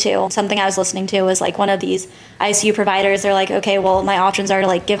especially too, something I was listening to was like one of these ICU providers, they're like, okay, well, my options are to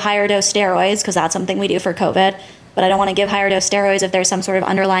like give higher dose steroids, because that's something we do for COVID. but I don't want to give higher dose steroids if there's some sort of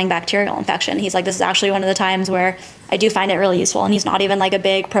underlying bacterial infection. He's like, this is actually one of the times where I do find it really useful. And he's not even like a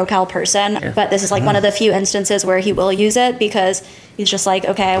big pro-cal person, but this is like one of the few instances where he will use it because he's just like,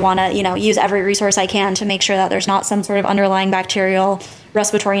 okay, I want to, use every resource I can to make sure that there's not some sort of underlying bacterial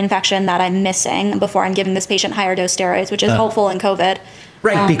respiratory infection that I'm missing before I'm giving this patient higher dose steroids, which is helpful in COVID.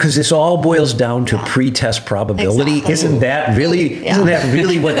 Right, because this all boils down to pre-test probability. Exactly. Isn't that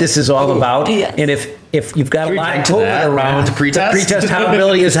really what this is all about? Yes. And if you've got a lot of to COVID that? around, To pretest? the pretest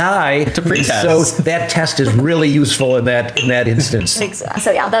probability is high. To pretest. So that test is really useful in that instance.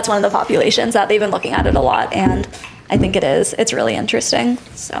 So yeah, that's one of the populations that they've been looking at it a lot, and I think it's really interesting.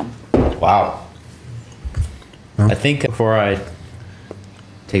 So Wow. I think before I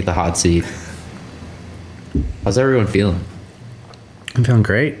take the hot seat, how's everyone feeling? I'm feeling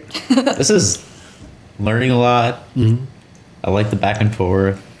great. This is learning a lot. I like the back and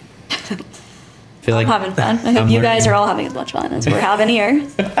forth. Feel I'm having fun. I hope you guys are all having as much fun as we're having here.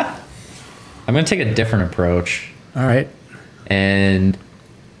 I'm going to take a different approach. All right. And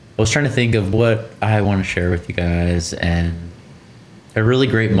I was trying to think of what I want to share with you guys. And a really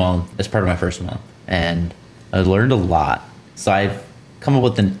great month as part of my first month. And I learned a lot. So I've come up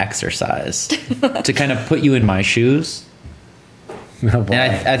with an exercise to kind of put you in my shoes. Oh, boy.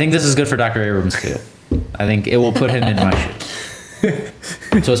 And I think this is good for Dr. Abrams too. I think it will put him in my shoes.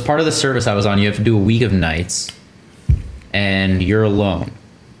 So as part of the service I was on, you have to do a week of nights and you're alone.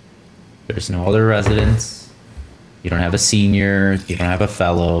 There's no other residents. You don't have a senior. You don't have a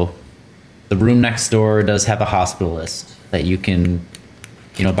fellow. The room next door does have a hospitalist that you can,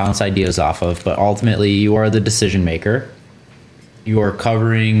 bounce ideas off of, but ultimately you are the decision maker. You are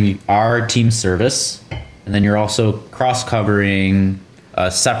covering our team service, and then you're also cross-covering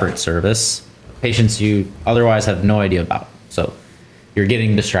a separate service, patients you otherwise have no idea about. So you're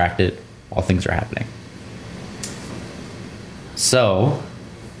getting distracted while things are happening. So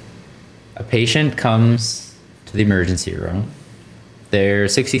a patient comes to the emergency room. They're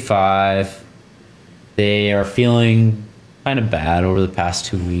 65. They are feeling kind of bad over the past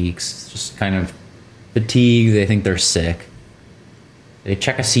 2 weeks, just kind of fatigued. They think they're sick. They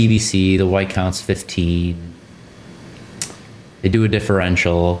check a CBC, the white count's 15. They do a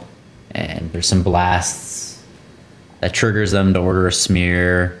differential, and there's some blasts that triggers them to order a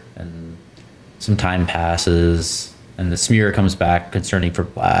smear, and some time passes, and the smear comes back concerning for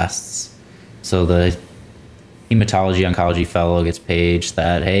blasts. So the hematology oncology fellow gets paged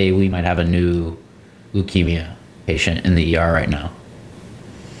that, hey, we might have a new leukemia patient in the ER right now.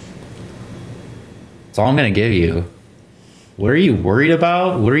 That's all I'm going to give you. What are you worried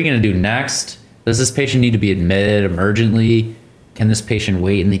about? What are you going to do next? Does this patient need to be admitted emergently? Can this patient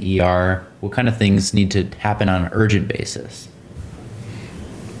wait in the ER? What kind of things need to happen on an urgent basis?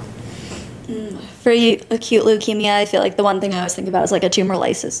 For acute leukemia, I feel like the one thing I always think about is like a tumor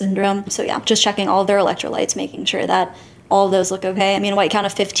lysis syndrome. So yeah, just checking all of their electrolytes, making sure that all of those look okay. I mean, a white count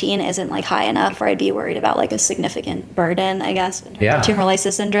of 15 isn't like high enough where I'd be worried about like a significant burden, I guess, in terms of tumor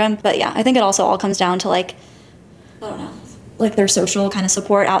lysis syndrome. But yeah, I think it also all comes down to like, I don't know, like their social kind of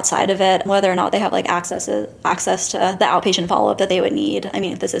support outside of it, whether or not they have like access to the outpatient follow-up that they would need. I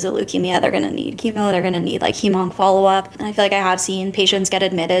mean, if this is a leukemia, they're going to need chemo, they're going to need like heme-onc follow-up. And I feel like I have seen patients get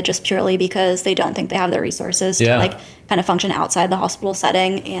admitted just purely because they don't think they have the resources to like kind of function outside the hospital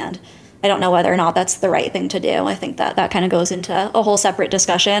setting. And I don't know whether or not that's the right thing to do. I think that kind of goes into a whole separate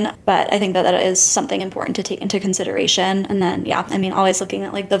discussion, but I think that is something important to take into consideration. And then, yeah, I mean, always looking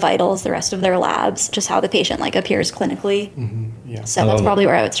at like the vitals, the rest of their labs, just how the patient like appears clinically. Yeah. So that's probably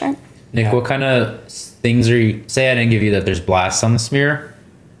where I would start. Nick, what kind of things are you, say I didn't give you that there's blasts on the smear,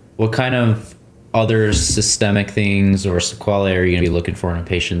 what kind of other systemic things or sequelae are you going to be looking for in a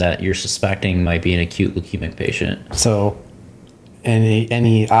patient that you're suspecting might be an acute leukemic patient? So,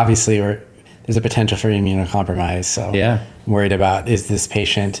 any obviously, or there's a potential for immunocompromise. So, Yeah. I'm worried about, is this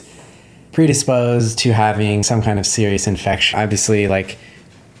patient predisposed to having some kind of serious infection? Obviously, like,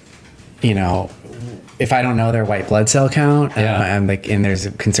 if I don't know their white blood cell count, I'm like, and there's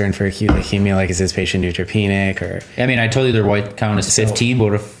a concern for acute leukemia, like, is this patient neutropenic or? I mean, I told you their white count is 15, but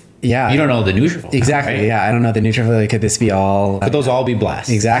what if Yeah. you don't know the neutrophil count, Exactly. right? Yeah. I don't know the neutrophil. Could this be all? Could those all be blasts?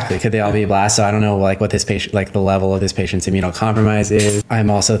 Exactly. Could they all be blasts? So I don't know like what this patient, like the level of this patient's immunocompromise is.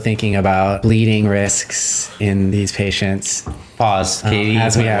 I'm also thinking about bleeding risks in these patients. Pause, Katie.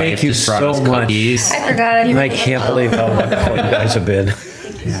 as we have- Thank you just brought us so much. cookies. I forgot. And I can't believe how wonderful you guys have been.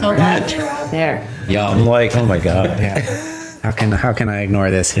 So much. There. I'm Yum. like, oh my God. Yeah. How can I ignore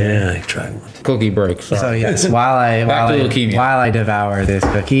this here? Yeah, I tried one. Cookie break. Sorry. So yes, while I leukemia. while I devour this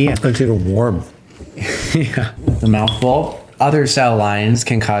cookie, It's a little warm. yeah, the mouthful. other cell lines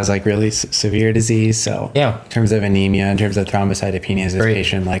can cause like really severe disease. So Yeah. in terms of anemia, in terms of thrombocytopenia, is this Great.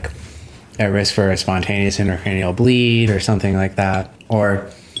 patient like at risk for a spontaneous intracranial bleed or something like that? Or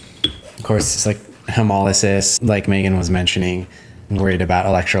of course, it's like hemolysis, like Megan was mentioning, I'm worried about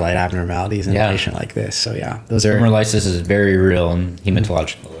electrolyte abnormalities in Yeah. a patient like this. So yeah, those are Hemolysis is very real in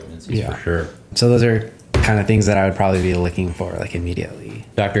hematologic malignancies Yeah. for sure. so those are kind of things that I would probably be looking for like immediately.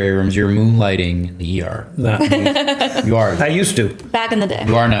 Dr. Abrams, you're moonlighting in the ER. Not me. You are. I used to. Back in the day.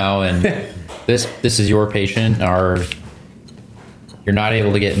 You are now, and this is your patient. Or you're not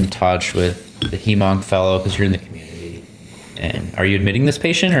able to get in touch with the hemonc fellow because you're in the community. And are you admitting this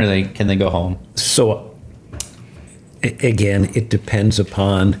patient, or can they go home? So, again, it depends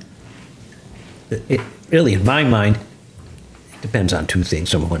upon, it really, in my mind, it depends on two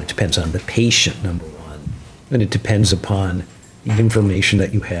things. Number one, it depends on the patient, number one. And it depends upon the information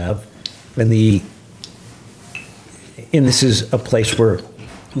that you have. And this is a place where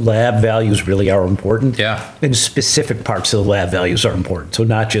lab values really are important. Yeah. And specific parts of the lab values are important. So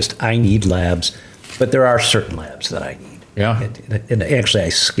not just I need labs, but there are certain labs that I need. Yeah. And actually, I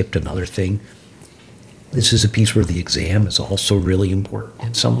skipped another thing. This is a piece where the exam is also really important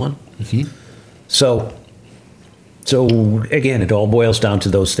in someone. So again, it all boils down to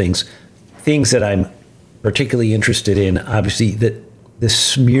those things. Things that I'm particularly interested in, obviously, that the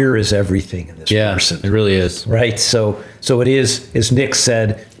smear is everything in this Yeah, person. it really is. Right. So it is, as Nick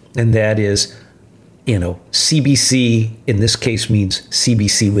said, and that is, CBC in this case means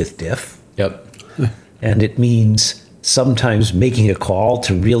CBC with diff. Yep. And it means sometimes making a call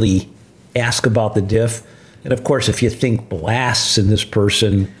to really ask about the diff. And of course, if you think blasts in this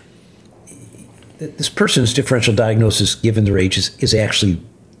person's differential diagnosis, given their age, is actually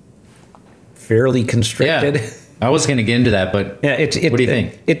fairly constricted. Yeah. I was going to get into that, but Yeah, what do you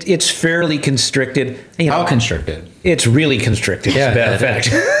think? It's fairly constricted. How constricted? It's really constricted, as a matter of fact.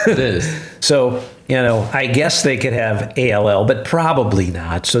 It is. So, I guess they could have ALL, but probably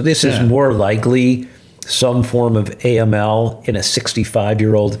not. So this is Yeah. more likely some form of AML in a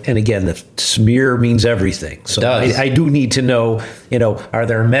 65-year-old. And again, the smear means everything. So does. I do need to know, are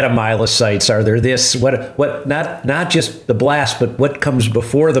there metamyelocytes? Are there this? What? Not just the blast, but what comes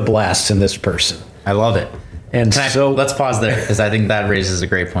before the blast in this person? I love it. And so Let's pause there because I think that raises a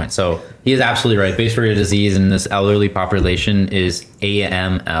great point. So he is absolutely right. Base rate of disease in this elderly population is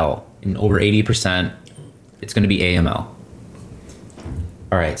AML. In over 80%, it's going to be AML.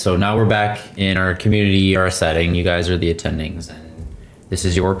 All right, so now we're back in our community ER setting. You guys are the attendings, and this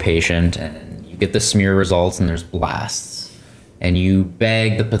is your patient, and you get the smear results, and there's blasts. And you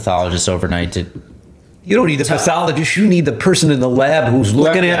beg the pathologist overnight to you don't need the pathologist. You need the person in the lab who's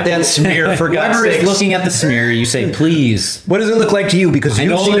looking at that smear. For God's whoever is sake, looking at the smear, you say, please. what does it look like to you? Because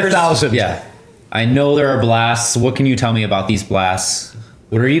you've seen there's 1,000. Yeah. I know there are blasts. What can you tell me about these blasts?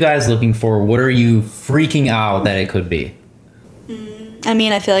 What are you guys looking for? What are you freaking out that it could be? I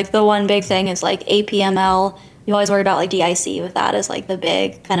mean, I feel like the one big thing is like APML. You always worry about like DIC with that as like the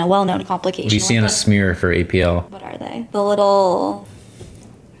big kind of well-known complication. What do you see on a with it. smear for APL? What are they? The little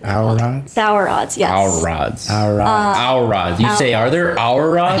Our rods? sour rods, yes. Our rods. Our rods. Our rods. You say, are there our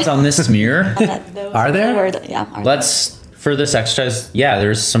rods on this smear? Those Are there? were yeah. Are Let's, for this exercise, yeah,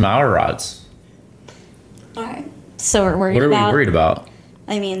 there's some our rods. All right. So we're worried What are we about. worried about?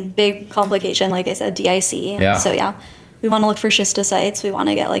 I mean, big complication, like I said, DIC. Yeah. So yeah, we want to look for schistocytes. We want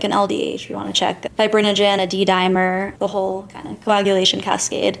to get like an LDH. We want to check fibrinogen, a D-dimer, the whole kind of coagulation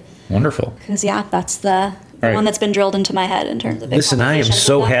cascade. Wonderful. Because yeah, that's the Right. one that's been drilled into my head in terms of big Listen, I am complications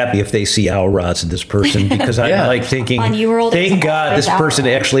so with that. happy if they see our rods in this person because I'm Yeah. like thinking, On UWorld, thank it's God this always person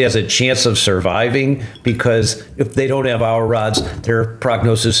our rods. actually has a chance of surviving because if they don't have our rods, their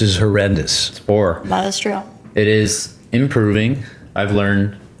prognosis is horrendous. Or That is true. it is improving. I've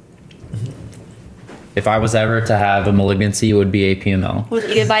learned if I was ever to have a malignancy, it would be APML. Would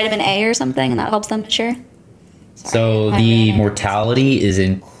you get vitamin A or something, and that helps them mature? So the mortality is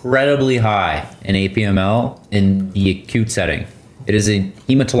incredibly high in APML in the acute setting. It is a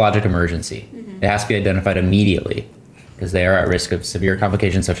hematologic emergency. It has to be identified immediately because they are at risk of severe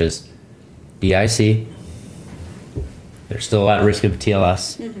complications such as DIC. They're still at risk of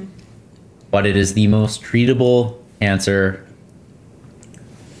TLS. But it is the most treatable cancer,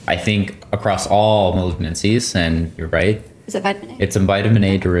 I think, across all malignancies. And you're right, Is it vitamin A? it's a vitamin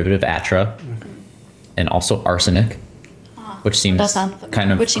A derivative, ATRA, and also arsenic, which seems Does sound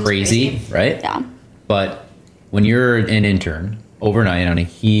kind of which seems crazy, crazy. right? Yeah. But when you're an intern overnight on a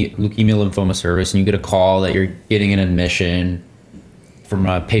leukemia lymphoma service and you get a call that you're getting an admission from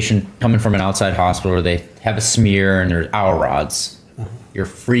a patient coming from an outside hospital where they have a smear and there's our rods, you're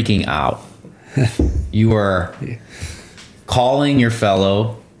freaking out. You are calling your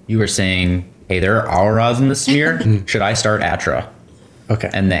fellow, you were saying, hey, there are owl rods in the smear. Should I start Atra? Okay.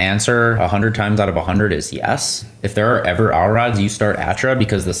 And the answer 100 times out of 100 is yes. If there are ever owl rods, you start Atra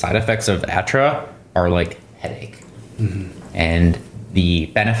because the side effects of Atra are like headache. And the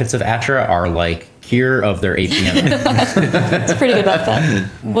benefits of Atra are like cure of their APM. It's a pretty good benefit.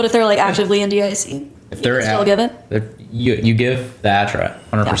 What if they're like actively in DIC? If they're Still give it? you give the Atra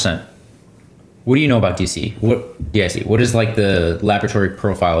 100%. What do you know about DC? What DIC? What is like the laboratory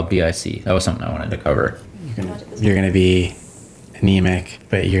profile of DIC? That was something I wanted to cover. You're going to be anemic,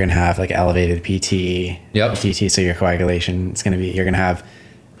 but you're going to have like elevated PT, Yep. PT, so your coagulation is going to be, you're going to have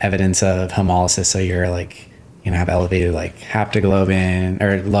evidence of hemolysis, so you're like, you're going to have elevated like haptoglobin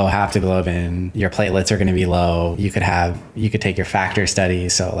or low haptoglobin. Your platelets are going to be low. You could take your factor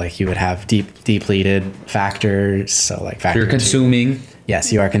studies, so like you would have depleted factors, so like factor You're two. consuming.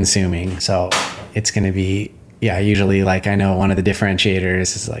 Yes, you are consuming. So it's going to be, usually like I know one of the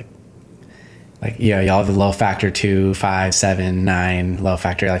differentiators is like, y'all have the low factor 2, 5, 7, 9, low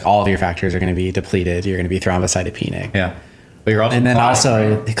factor, like all of your factors are going to be depleted. You're going to be thrombocytopenic. Yeah. But you're also And then clotting,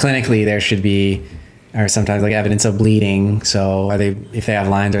 also right? clinically there should be, or sometimes like evidence of bleeding. So if they have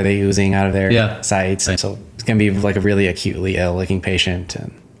lines, are they oozing out of their sites? Right. So it's going to be like a really acutely ill looking patient.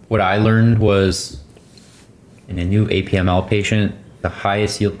 And What I learned was in a new APML patient, the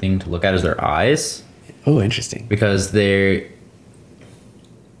highest yield thing to look at is their eyes, oh, interesting. because they're,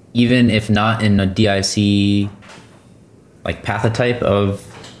 even if not in a DIC like pathotype of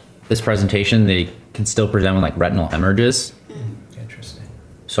this presentation, they can still present with like retinal hemorrhages. Interesting.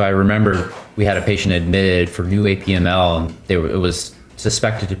 So I remember we had a patient admitted for new APML, and it was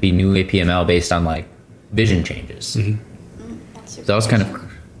suspected to be new APML based on like vision changes. So that was kind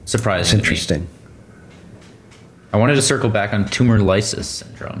of surprising. It's to me. interesting. I wanted to circle back on tumor lysis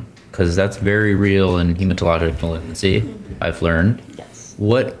syndrome because that's very real in hematologic malignancy. I've learned. Yes.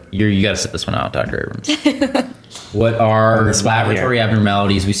 You got to sit this one out, Dr. Abrams. What are the spot laboratory here.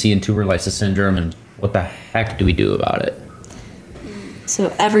 abnormalities we see in tumor lysis syndrome, and what the heck do we do about it?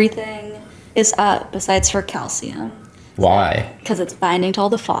 So everything is up besides for calcium Why? because it's binding to all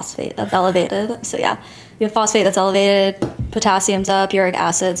the phosphate that's elevated. So yeah, you have phosphate that's elevated, potassium's up, uric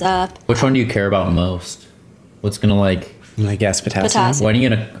acid's up. Which one do you care about most? What's gonna like? I guess potassium. Potassium. When are you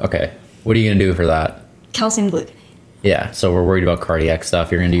gonna? Okay. What are you gonna do for that? Calcium gluconate. Yeah. So we're worried about cardiac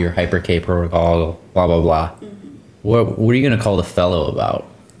stuff. You're gonna do your hyper K protocol. Blah blah blah. What are you gonna call the fellow about?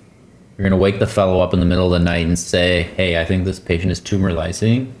 You're gonna wake the fellow up in the middle of the night and say, "Hey, I think this patient is tumor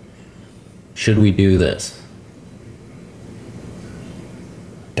lysing. Should we do this?"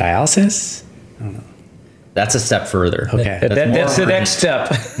 Dialysis? That's a step further. Okay. That's the more next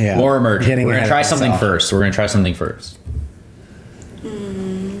step. Yeah. More emergent. Getting We're gonna ahead try of something myself. first. We're gonna try something first. I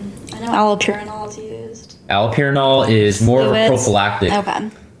know allopurinol is used. Allopurinol is more Fluids. prophylactic. Okay.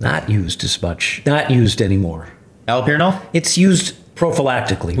 Not used as much. Not used anymore. Allopurinol? It's used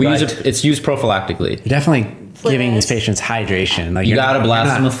prophylactically. We right? use it. It's used prophylactically. You're definitely giving these Fluids. patients hydration. Like You you're gotta not- blast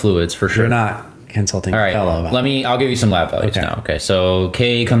you're them not- with fluids for sure. You're not consulting All a right, fellow about I'll give you some lab values Okay. now. Okay, so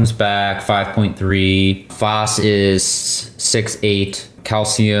K comes back 5.3, phos is 6.8,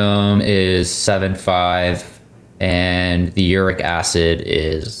 calcium is 7.5, and the uric acid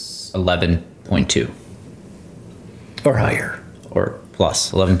is 11.2 or higher. or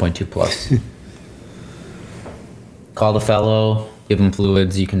plus 11.2 plus. Call the fellow, give him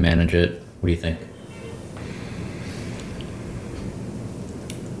fluids. You can manage it. What do you think?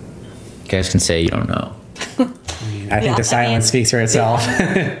 You guys can say you don't know. I think Yeah, the silence speaks for itself.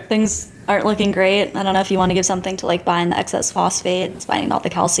 Things aren't looking great. I don't know if you want to give something to like bind the excess phosphate. It's binding out the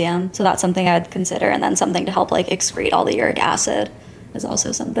calcium. So that's something I'd consider. And then something to help like excrete all the uric acid is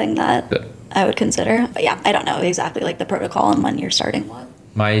also something that Good. I would consider. But yeah, I don't know exactly like the protocol and when you're starting what.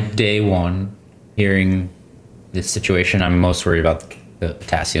 My day one, hearing this situation, I'm most worried about the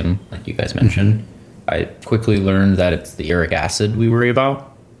potassium, like you guys mentioned. I quickly learned that it's the uric acid we worry about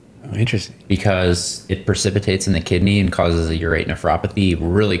Oh, interesting. because it precipitates in the kidney and causes a urate nephropathy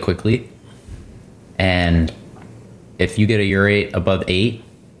really quickly. And if you get a urate above 8,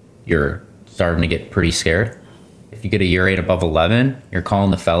 you're starting to get pretty scared. If you get a urate above 11, you're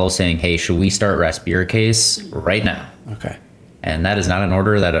calling the fellow saying, "Hey, should we start Respiricase right now?" Okay. And that is not an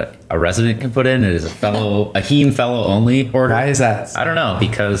order that a resident can put in. It is a heme fellow only order. Why is that? I don't know,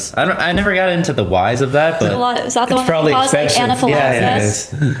 because I never got into the whys of that, A but lot, is that the It's one that probably caused like expensive. anaphylaxis? Yeah,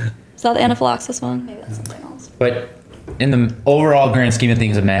 it is. Is that the anaphylaxis one? Maybe that's something else. but in the overall grand scheme of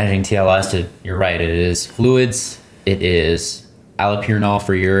things of managing TLS, you're right. It is fluids. It is allopurinol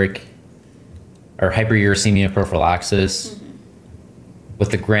for uric or hyperuricemia prophylaxis,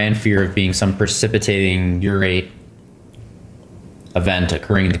 with the grand fear of being some precipitating urate event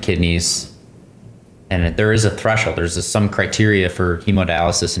occurring in the kidneys, and there is a threshold. There's some criteria for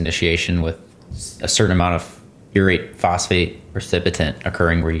hemodialysis initiation with a certain amount of urate phosphate precipitant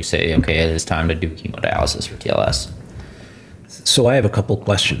occurring where you say, okay, it is time to do hemodialysis for TLS. So I have a couple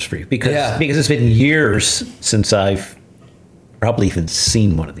questions for you because Yeah. because it's been years since I've probably even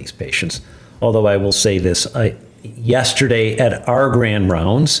seen one of these patients. Although I will say this, yesterday at our grand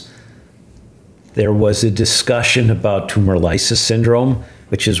rounds, there was a discussion about tumor lysis syndrome,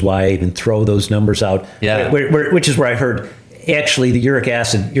 which is why I even throw those numbers out. Yeah. Which is where I heard actually the uric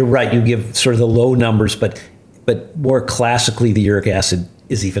acid. You're right. You give sort of the low numbers, but more classically, the uric acid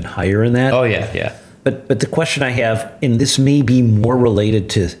is even higher in that. Oh yeah. But the question I have, and this may be more related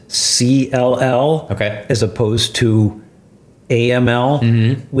to CLL, Okay. as opposed to AML,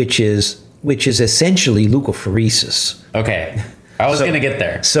 which is essentially leukapheresis. Okay. I was going to get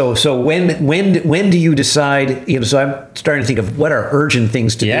there. So when do you decide? So I'm starting to think of what are urgent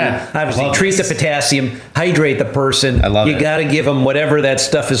things to Yeah, do. Obviously, I love treat this. the potassium, hydrate the person. I love you it. got to give them whatever that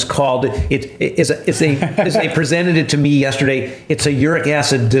stuff is called. As they presented it to me yesterday, it's a uric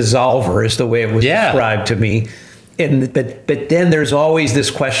acid dissolver, is the way it was Yeah. described to me. But then there's always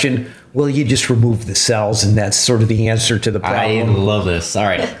this question: will you just remove the cells? And that's sort of the answer to the I problem. love this. All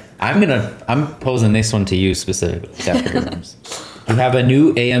right. I'm posing this one to you specifically, Dr. Williams. You have a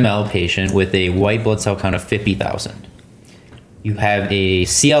new AML patient with a white blood cell count of 50,000. You have a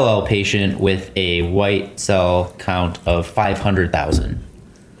CLL patient with a white cell count of 500,000.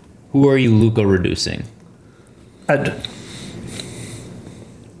 Who are you leukoreducing?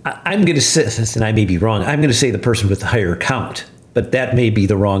 I'm going to say, and I may be wrong, I'm going to say the person with the higher count, but that may be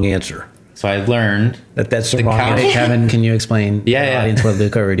the wrong answer. So I learned. That's the The wrong count- answer. Hey, Kevin, can you explain Yeah, the yeah. audience what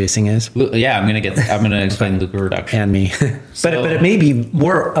leukoreducing is? Yeah, I'm gonna explain leukoreduction. And me. But it may be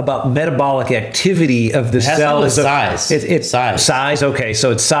more about metabolic activity of the has cell. something with size. It's Size. Size. Okay,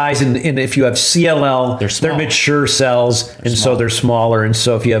 so it's size, and if you have CLL, They're small. mature cells, and so they're smaller. And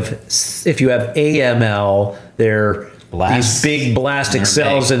so if you have AML, they're Blasts. these big blastic They're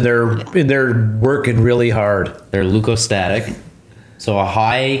cells, big. and they're working really hard. They're leukostatic. So a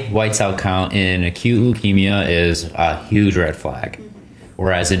high white cell count in acute leukemia is a huge red flag.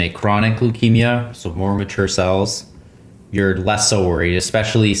 Whereas in a chronic leukemia, so more mature cells, you're less so worried,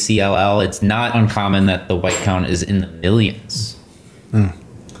 especially CLL. It's not uncommon that the white count is in the millions.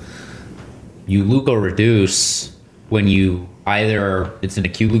 You leukoreduce when you either it's an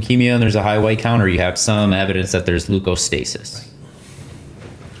acute leukemia and there's a high white count, or you have some evidence that there's leukostasis.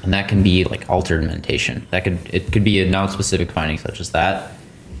 And that can be like altered mentation. It could be a non-specific finding such as that.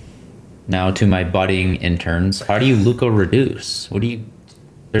 Now to my budding interns, how do you leukoreduce?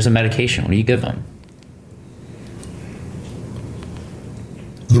 There's a medication. What do you give them?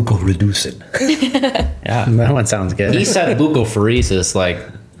 Leukoreducin. Yeah. That one sounds good. He said leukophoresis, like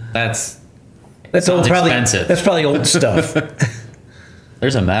that's That's old, Sounds probably expensive. That's probably old stuff.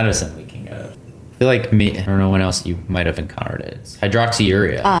 there's a medicine we can get. I feel like I don't know when else you might have encountered it. It's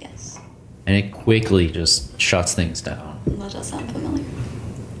hydroxyurea. Yes. And it quickly just shuts things down. That does sound familiar.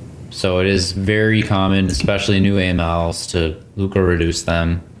 So it is very common, especially in new AMLs, to leukoreduce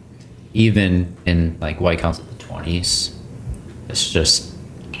them, even in like white counts of the 20s. It's just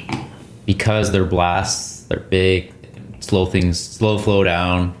because they're blasts, they're big, they can slow flow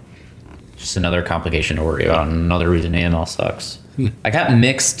down. Just another complication to worry about, and another reason AML sucks. I got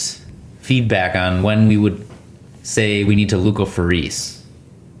mixed feedback on when we would say we need to leukophorese.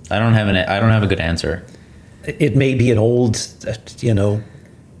 I don't have a good answer. It may be an old,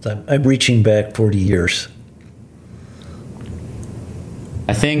 I'm reaching back 40 years.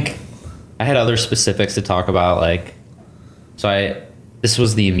 I think I had other specifics to talk about, this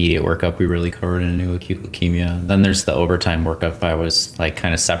was the immediate workup we really covered in new acute leukemia. Then there's the overtime workup I was like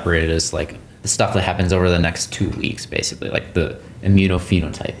kind of separated as like the stuff that happens over the next 2 weeks, basically, like the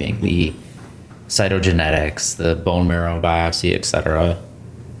immunophenotyping, the cytogenetics, the bone marrow biopsy, etc.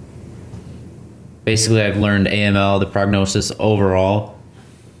 Basically, I've learned AML, the prognosis overall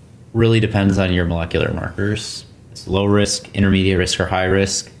really depends on your molecular markers. It's low risk, intermediate risk, or high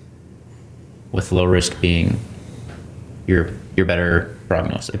risk, with low risk being your better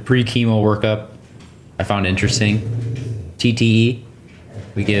prognosis. Pre-chemo workup I found interesting. TTE,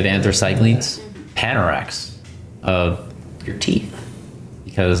 we give anthracyclines, Panorax of your teeth.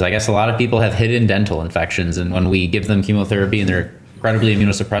 Because I guess a lot of people have hidden dental infections, and when we give them chemotherapy and they're incredibly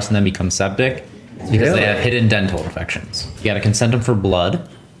immunosuppressed and then become septic, it's because they have hidden dental infections. You got to consent them for blood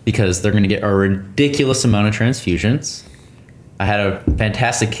because they're going to get a ridiculous amount of transfusions. I had a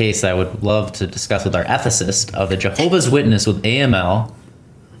fantastic case that I would love to discuss with our ethicist of a Jehovah's Witness with AML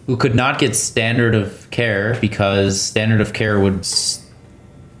who could not get standard of care because standard of care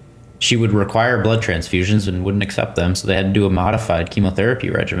she would require blood transfusions and wouldn't accept them, so they had to do a modified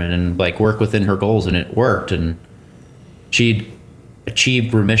chemotherapy regimen and like work within her goals, and it worked, and she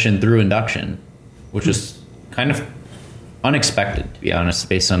achieved remission through induction, which is kind of unexpected, to be honest,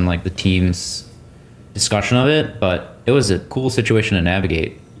 based on like the team's discussion of it, but it was a cool situation to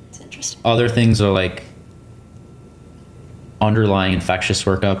navigate. It's interesting. Other things are like underlying infectious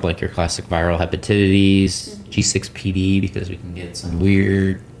workup, like your classic viral hepatitis, G6PD, because we can get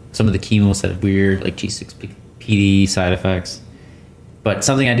some of the chemos have weird like G6PD side effects. But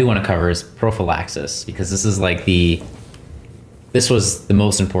something I do want to cover is prophylaxis, because this was the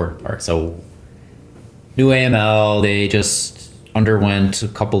most important part. So new AML, they just underwent a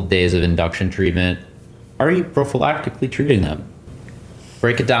couple days of induction treatment. Are you prophylactically treating them?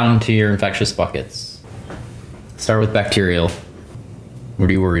 Break it down to your infectious buckets. Start with bacterial. What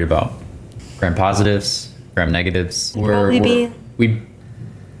are you worried about? Gram positives, gram negatives. We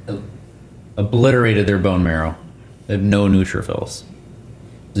obliterated their bone marrow. They have no neutrophils.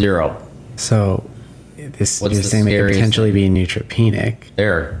 0. So this What's you're the saying they could scariest potentially be neutropenic.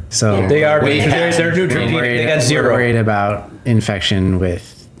 There. So They are. Wait, They're neutropenic. They got 0. We're worried about infection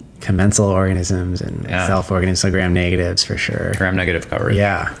with commensal organisms and Yeah. self-organisms, so gram negatives for sure. Gram negative coverage.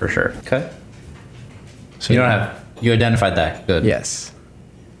 Yeah. For sure. Okay. So You identified that. Good. Yes.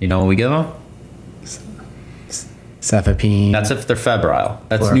 You know what we give them? Cefepime. That's if they're febrile.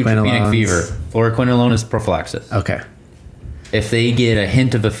 That's Fluoroquinolones. neutropenic fever. Fluoroquinolone is prophylaxis. Okay. If they get a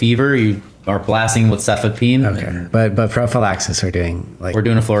hint of a fever, you are blasting with cefepime. Okay. But prophylaxis we're doing like We're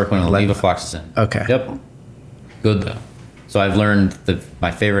doing a fluoroquinolone, levofloxacin. Okay. Yep. Good though. So I've learned my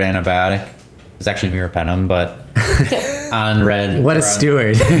favorite antibiotic is actually meropenem, but on red. What a or on-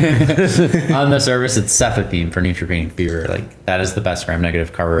 steward. On the service, it's cefepime for neutropenic fever. Like that is the best gram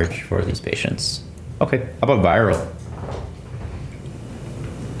negative coverage for these patients. Okay. How about viral?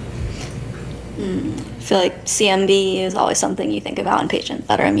 I feel like CMV is always something you think about in patients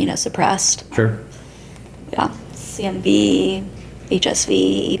that are immunosuppressed. Sure. Yeah, CMV,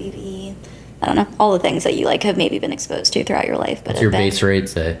 HSV, EBV. I don't know, all the things that you like have maybe been exposed to throughout your life. But What's have your been- base rate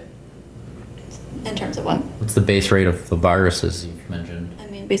say? in terms of what? What's the base rate of the viruses you've mentioned? I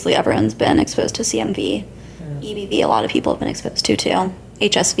mean, basically everyone's been exposed to CMV. EBV, a lot of people have been exposed to too.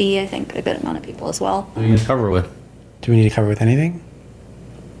 HSV, I think a good amount of people as well. What do you cover with? Do we need to cover with anything?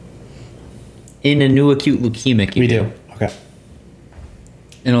 In a new acute leukemic, you We do. Okay.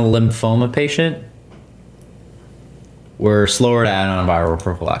 In a lymphoma patient, we're slower to add on viral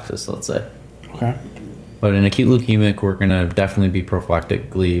prophylaxis, let's say. Okay. But in acute leukemic, we're gonna definitely be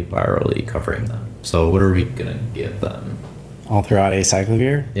prophylactically virally covering them. So what are we gonna give them? All throughout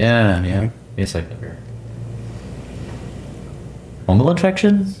acyclovir? Yeah. Acyclovir. Fungal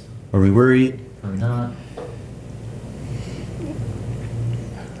infections? Are we worried? Are we not?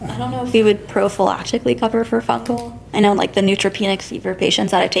 I don't know if you would prophylactically cover for fungal. I know like the neutropenic fever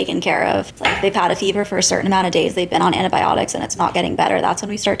patients that I've taken care of, it's like if they've had a fever for a certain amount of days, they've been on antibiotics and it's not getting better. That's when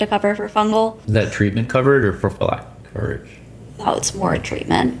we start to cover for fungal. Is that treatment covered or prophylactic coverage? Oh, it's more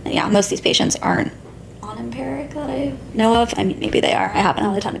treatment. And yeah, most of these patients aren't on empiric that I know of. I mean, maybe they are. I haven't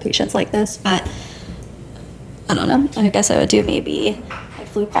had a ton of patients like this, but I don't know. I guess I would do maybe like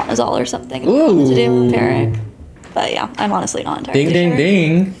fluconazole or something if I wanted to do empiric. But yeah, I'm honestly not entirely sure.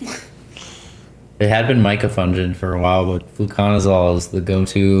 Ding. It had been micafungin for a while, but fluconazole is the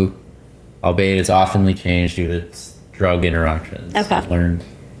go-to, albeit it's oftenly changed due to its drug interactions. Okay. I've learned.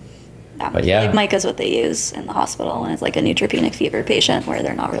 Yeah, But yeah. like Mica is what they use in the hospital, and it's like a neutropenic fever patient where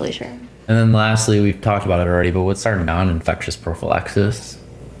they're not really sure. And then lastly, we've talked about it already, but what's our non-infectious prophylaxis?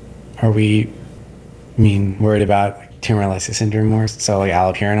 Are we, worried about like, tumor lysis syndrome more? So like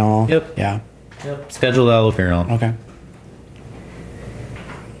allopurinol? Yep. Yeah. Yep. Scheduled allopurinol. Okay.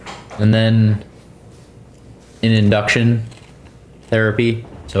 And then in induction therapy,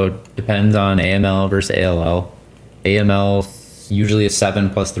 so it depends on AML versus ALL. AML usually a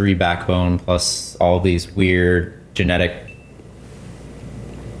 7+3 backbone plus all these weird genetic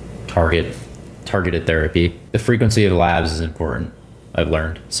targeted therapy. The frequency of labs is important, I've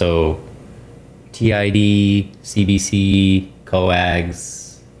learned. So TID, CBC,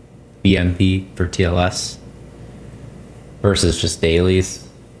 coags, BMP for TLS versus just dailies.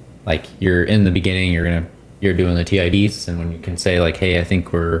 Like you're in the beginning, you're doing the TIDs, and when you can say like, hey, I think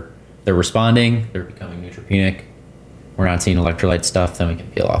they're responding, they're becoming neutropenic, we're not seeing electrolyte stuff, then we can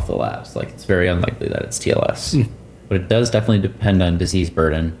peel off the labs. Like it's very unlikely that it's TLS. But it does definitely depend on disease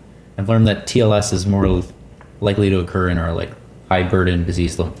burden. I've learned that TLS is more likely to occur in our like high burden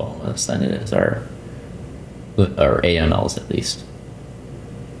disease lymphomas than it is our AMLs at least.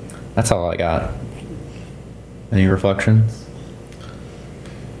 That's all I got. Any reflections?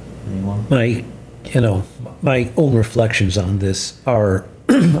 Anyone? My own reflections on this are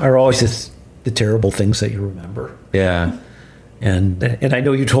are always the terrible things that you remember. Yeah. And I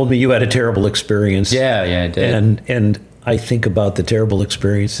know you told me you had a terrible experience. Yeah, I did. And I think about the terrible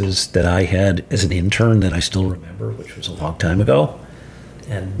experiences that I had as an intern that I still remember, which was a long time ago.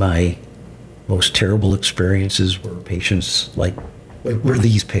 And my most terrible experiences were were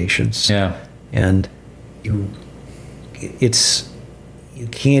these patients. Yeah. And you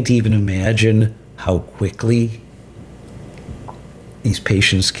can't even imagine how quickly these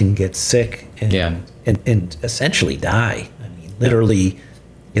patients can get sick and essentially die. I mean, literally,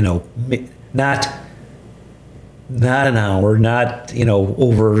 not an hour, not,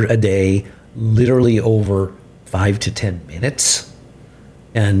 over a day, literally over 5 to 10 minutes.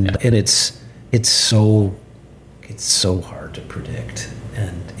 And it's so hard to predict.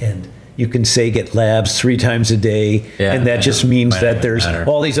 And you can say get labs 3 times a day, and that just means that there's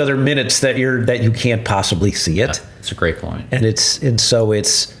all these other minutes that you can't possibly see it. That's a great point. And so I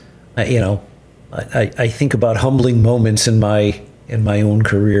think about humbling moments in my own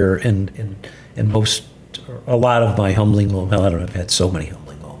career, and a lot of my humbling moments. Well, I don't know, I've had so many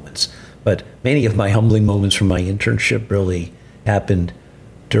humbling moments, but many of my humbling moments from my internship really happened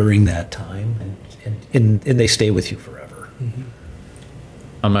during that time, and they stay with you forever. Mm-hmm.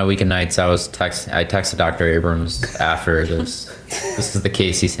 On my weekend nights, I texted Dr. Abrams after this. This is the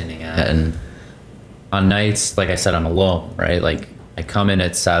case he's hinting at. And on nights, like I said, I'm alone, right? Like I come in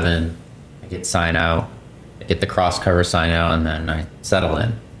at 7, I get sign out, I get the cross cover sign out, and then I settle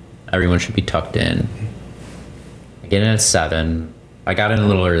in. Everyone should be tucked in. I get in at 7. I got in a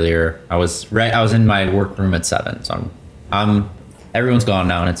little earlier. I was in my workroom at 7, so everyone's gone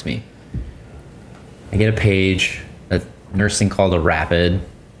now, and it's me. I get a page that nursing called a rapid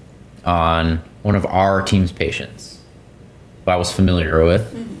on one of our team's patients who I was familiar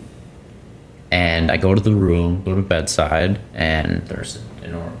with. Mm-hmm. And I go to the room, go to bedside, and there's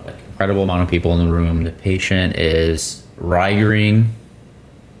an incredible amount of people in the room. The patient is Rigering.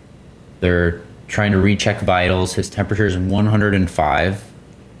 They're trying to recheck vitals. His temperature is 105.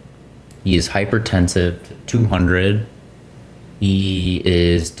 He is hypertensive to 200. He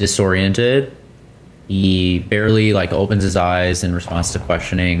is disoriented. He barely opens his eyes in response to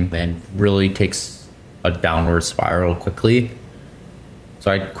questioning, and really takes a downward spiral quickly.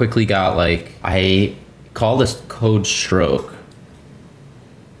 So I quickly got I called this code stroke.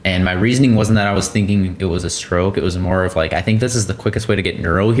 And my reasoning wasn't that I was thinking it was a stroke. It was more of I think this is the quickest way to get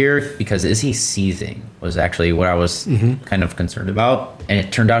neuro here, because is he seizing was actually what I was kind of concerned about. And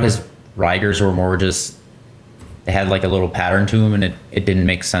it turned out his Rigers were more just, they had a little pattern to them, and it didn't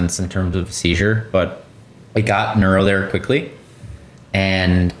make sense in terms of a seizure. But we got neuro there quickly,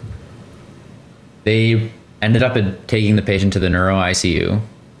 and they ended up taking the patient to the neuro ICU.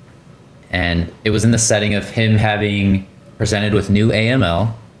 And it was in the setting of him having presented with new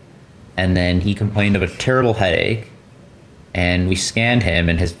AML, and then he complained of a terrible headache, and we scanned him,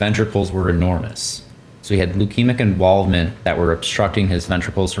 and his ventricles were enormous. So he had leukemic involvement that were obstructing his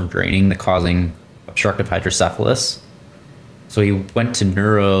ventricles from draining, causing obstructive hydrocephalus. So he went to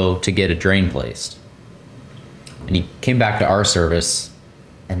neuro to get a drain placed. And he came back to our service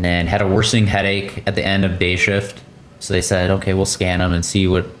and then had a worsening headache at the end of day shift. So they said, okay, we'll scan him and see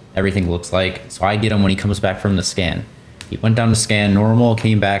what everything looks like. So I get him when he comes back from the scan. He went down to scan normal,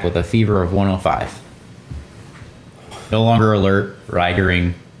 came back with a fever of 105. No longer alert,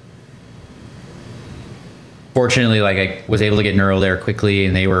 Rigering. Fortunately, I was able to get neuro there quickly,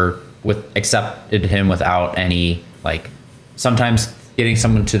 and they accepted him without any, sometimes getting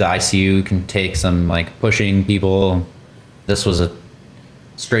someone to the ICU can take some pushing people. This was a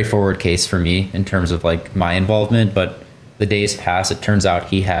straightforward case for me in terms of my involvement, but the days pass. It turns out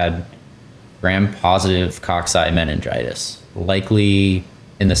he had gram-positive cocci meningitis, likely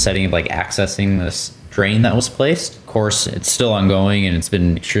in the setting of accessing this drain that was placed. Of course, it's still ongoing, and it's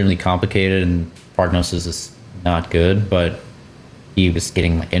been extremely complicated, and prognosis is not good, but he was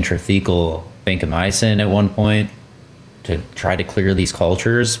getting intrathecal vancomycin at one point to try to clear these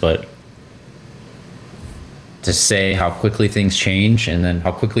cultures. But to say how quickly things change, and then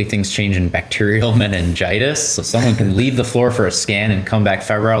how quickly things change in bacterial meningitis, so someone can leave the floor for a scan and come back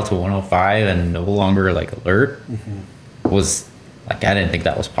febrile to 105 and no longer alert, was I didn't think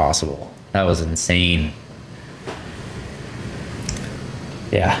that was possible. That was insane.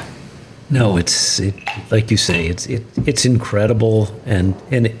 Yeah. No, it's like you say, it's incredible, and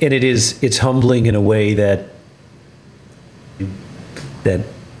it's humbling in a way that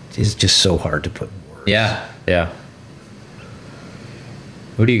is just so hard to put in words. Yeah.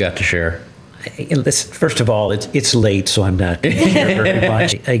 What do you got to share? And listen, first of all, it's late, so I'm not going to share very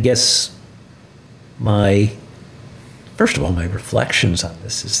much. I guess my reflections on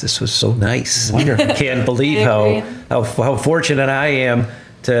this was so nice. Wonderful. I can't believe how fortunate I am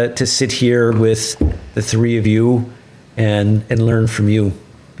to sit here with the three of you and learn from you,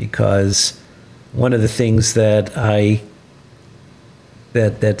 because one of the things that's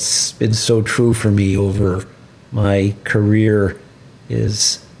been so true for me over my career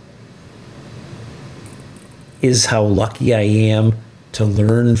is how lucky I am to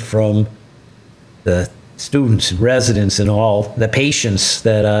learn from the students and residents and all the patients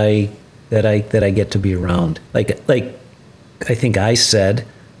that I get to be around. Like I think I said,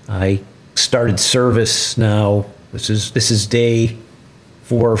 I started service now. This is day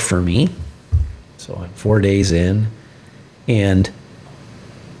 4 for me, so I'm 4 days in, and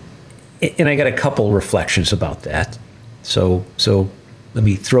I got a couple reflections about that. So let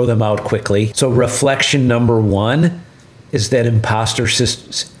me throw them out quickly. So reflection number 1 is that imposter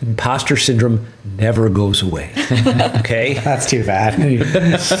syndrome never goes away. Okay? That's too bad.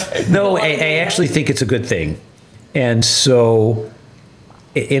 No, I actually think it's a good thing. And so,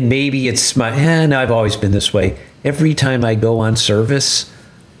 and maybe it's and I've always been this way. Every time I go on service,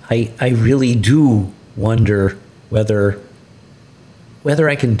 I really do wonder whether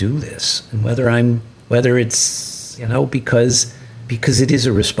I can do this, and whether it's, because it is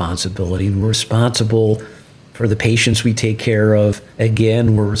a responsibility, and we're responsible for the patients we take care of.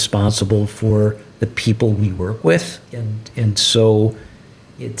 Again, we're responsible for the people we work with, and so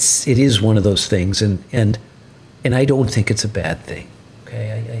it is one of those things, and I don't think it's a bad thing.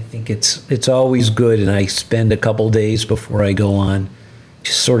 Okay, I think it's always good, and I spend a couple days before I go on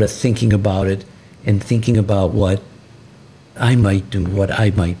just sort of thinking about it and thinking about what I might do, what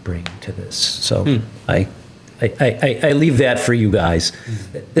I might bring to this. So I leave that for you guys.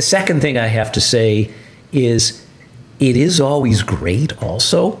 The second thing I have to say is it is always great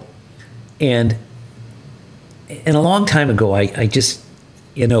also. And a long time ago, I just,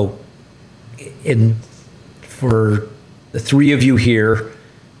 and for the three of you here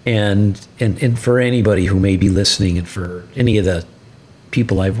and for anybody who may be listening, and for any of the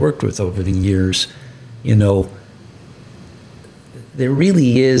people I've worked with over the years, there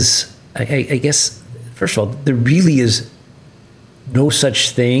really is, I guess, first of all, there really is no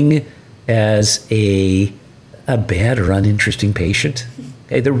such thing as a bad or uninteresting patient.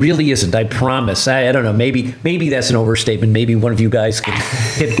 Okay, there really isn't. I promise. I don't know. Maybe that's an overstatement. Maybe one of you guys can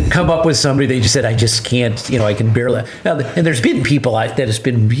come up with somebody that just said, I just can't. I can barely. Now, and there's been people that it's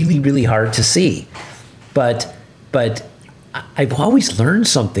been really, really hard to see, but I've always learned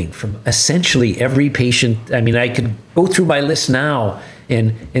something from essentially every patient. I mean, I could go through my list now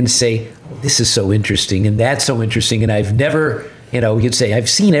and say, oh, this is so interesting and that's so interesting, and I've never. You'd say, I've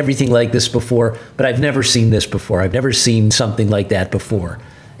seen everything like this before, but I've never seen this before. I've never seen something like that before.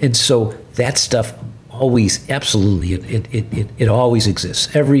 And so that stuff always, absolutely, it always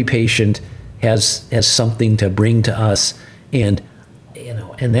exists. Every patient has something to bring to us. And,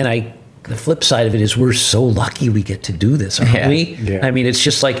 and then the flip side of it is we're so lucky we get to do this, aren't we? Yeah. I mean,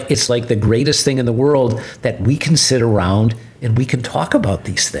 it's like the greatest thing in the world that we can sit around and we can talk about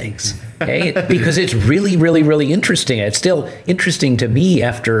these things, okay? Because it's really, really, really interesting. It's still interesting to me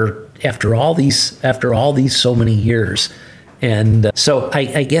after all these so many years. And so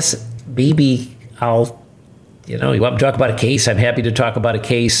I guess maybe I'll, you want to talk about a case, I'm happy to talk about a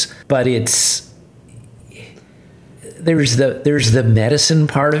case, but there's the medicine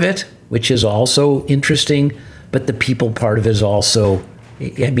part of it, which is also interesting, but the people part of it is also,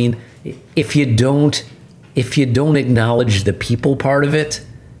 I mean, if you don't acknowledge the people part of it,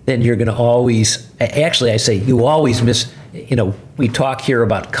 then you're going to always, actually I say you always miss, we talk here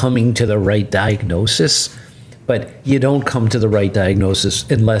about coming to the right diagnosis, but you don't come to the right diagnosis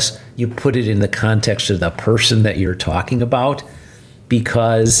unless you put it in the context of the person that you're talking about,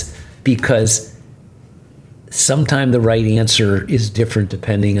 because sometimes the right answer is different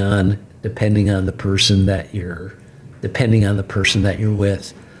depending on the person that you're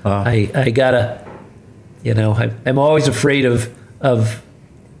with. I gotta, I'm always afraid of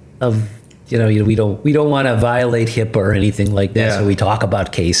we don't want to violate HIPAA or anything like that. Yeah. So we talk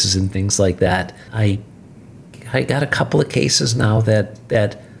about cases and things like that. I got a couple of cases now that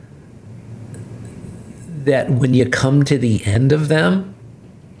when you come to the end of them,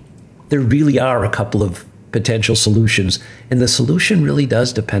 there really are a couple of potential solutions, and the solution really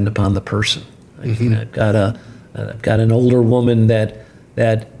does depend upon the person. Mm-hmm. I've got an older woman that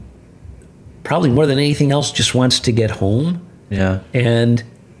probably more than anything else just wants to get home. Yeah. And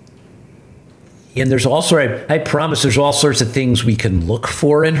And there's also, I promise there's all sorts of things we can look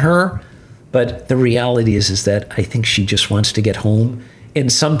for in her. But the reality is that I think she just wants to get home.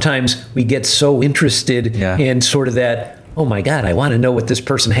 And sometimes we get so interested in sort of that, oh my God, I want to know what this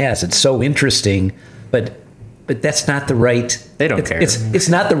person has. It's so interesting. But that's not the right. They don't care. It's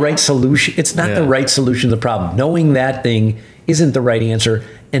not the right solution. It's not the right solution to the problem. Knowing that thing isn't the right answer,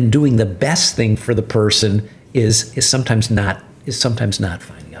 and doing the best thing for the person is sometimes not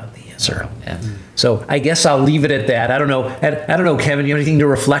finding out the answer. Yeah. So I guess I'll leave it at that. I don't know. I don't know, Kevin. You have anything to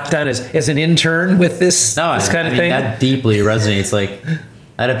reflect on as an intern with this kind of thing? That deeply resonates. Like,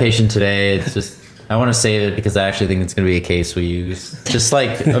 I had a patient today. It's just, I want to save it because I actually think it's going to be a case we use. Just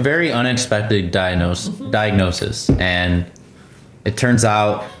like a very unexpected diagnosis. And it turns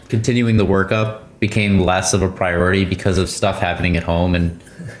out continuing the workup became less of a priority because of stuff happening at home. And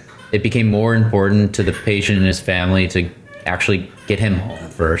it became more important to the patient and his family to actually get him home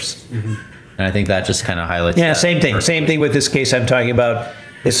first. Mm-hmm. And I think that just kind of highlights that. Same thing. Same thing with this case I'm talking about.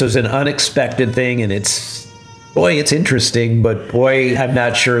 This was an unexpected thing, and it's interesting, but boy, I'm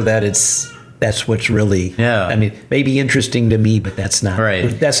not sure that that's what's really. Yeah. I mean, maybe interesting to me, but that's not right.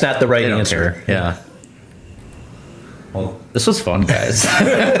 That's not the right answer. Yeah. Well, this was fun, guys.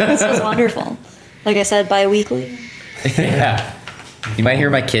 This was wonderful. Like I said, bi-weekly. Yeah. You might hear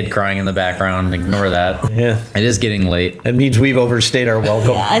my kid crying in the background. Ignore that. Yeah. It is getting late. That means we've overstayed our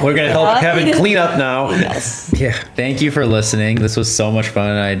welcome. We're going to help Kevin clean up now. Yes. Yeah. Thank you for listening. This was so much fun.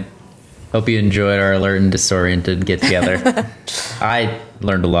 I hope you enjoyed our alert and disoriented get together. I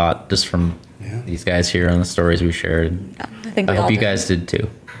learned a lot just from these guys here on the stories we shared. Yeah, I hope you guys did too.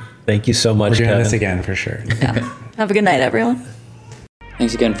 Thank you so much, We're doing Kevin. this again for sure. Yeah. Have a good night, everyone.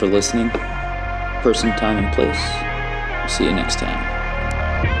 Thanks again for listening. Person, time, and place. See you next time.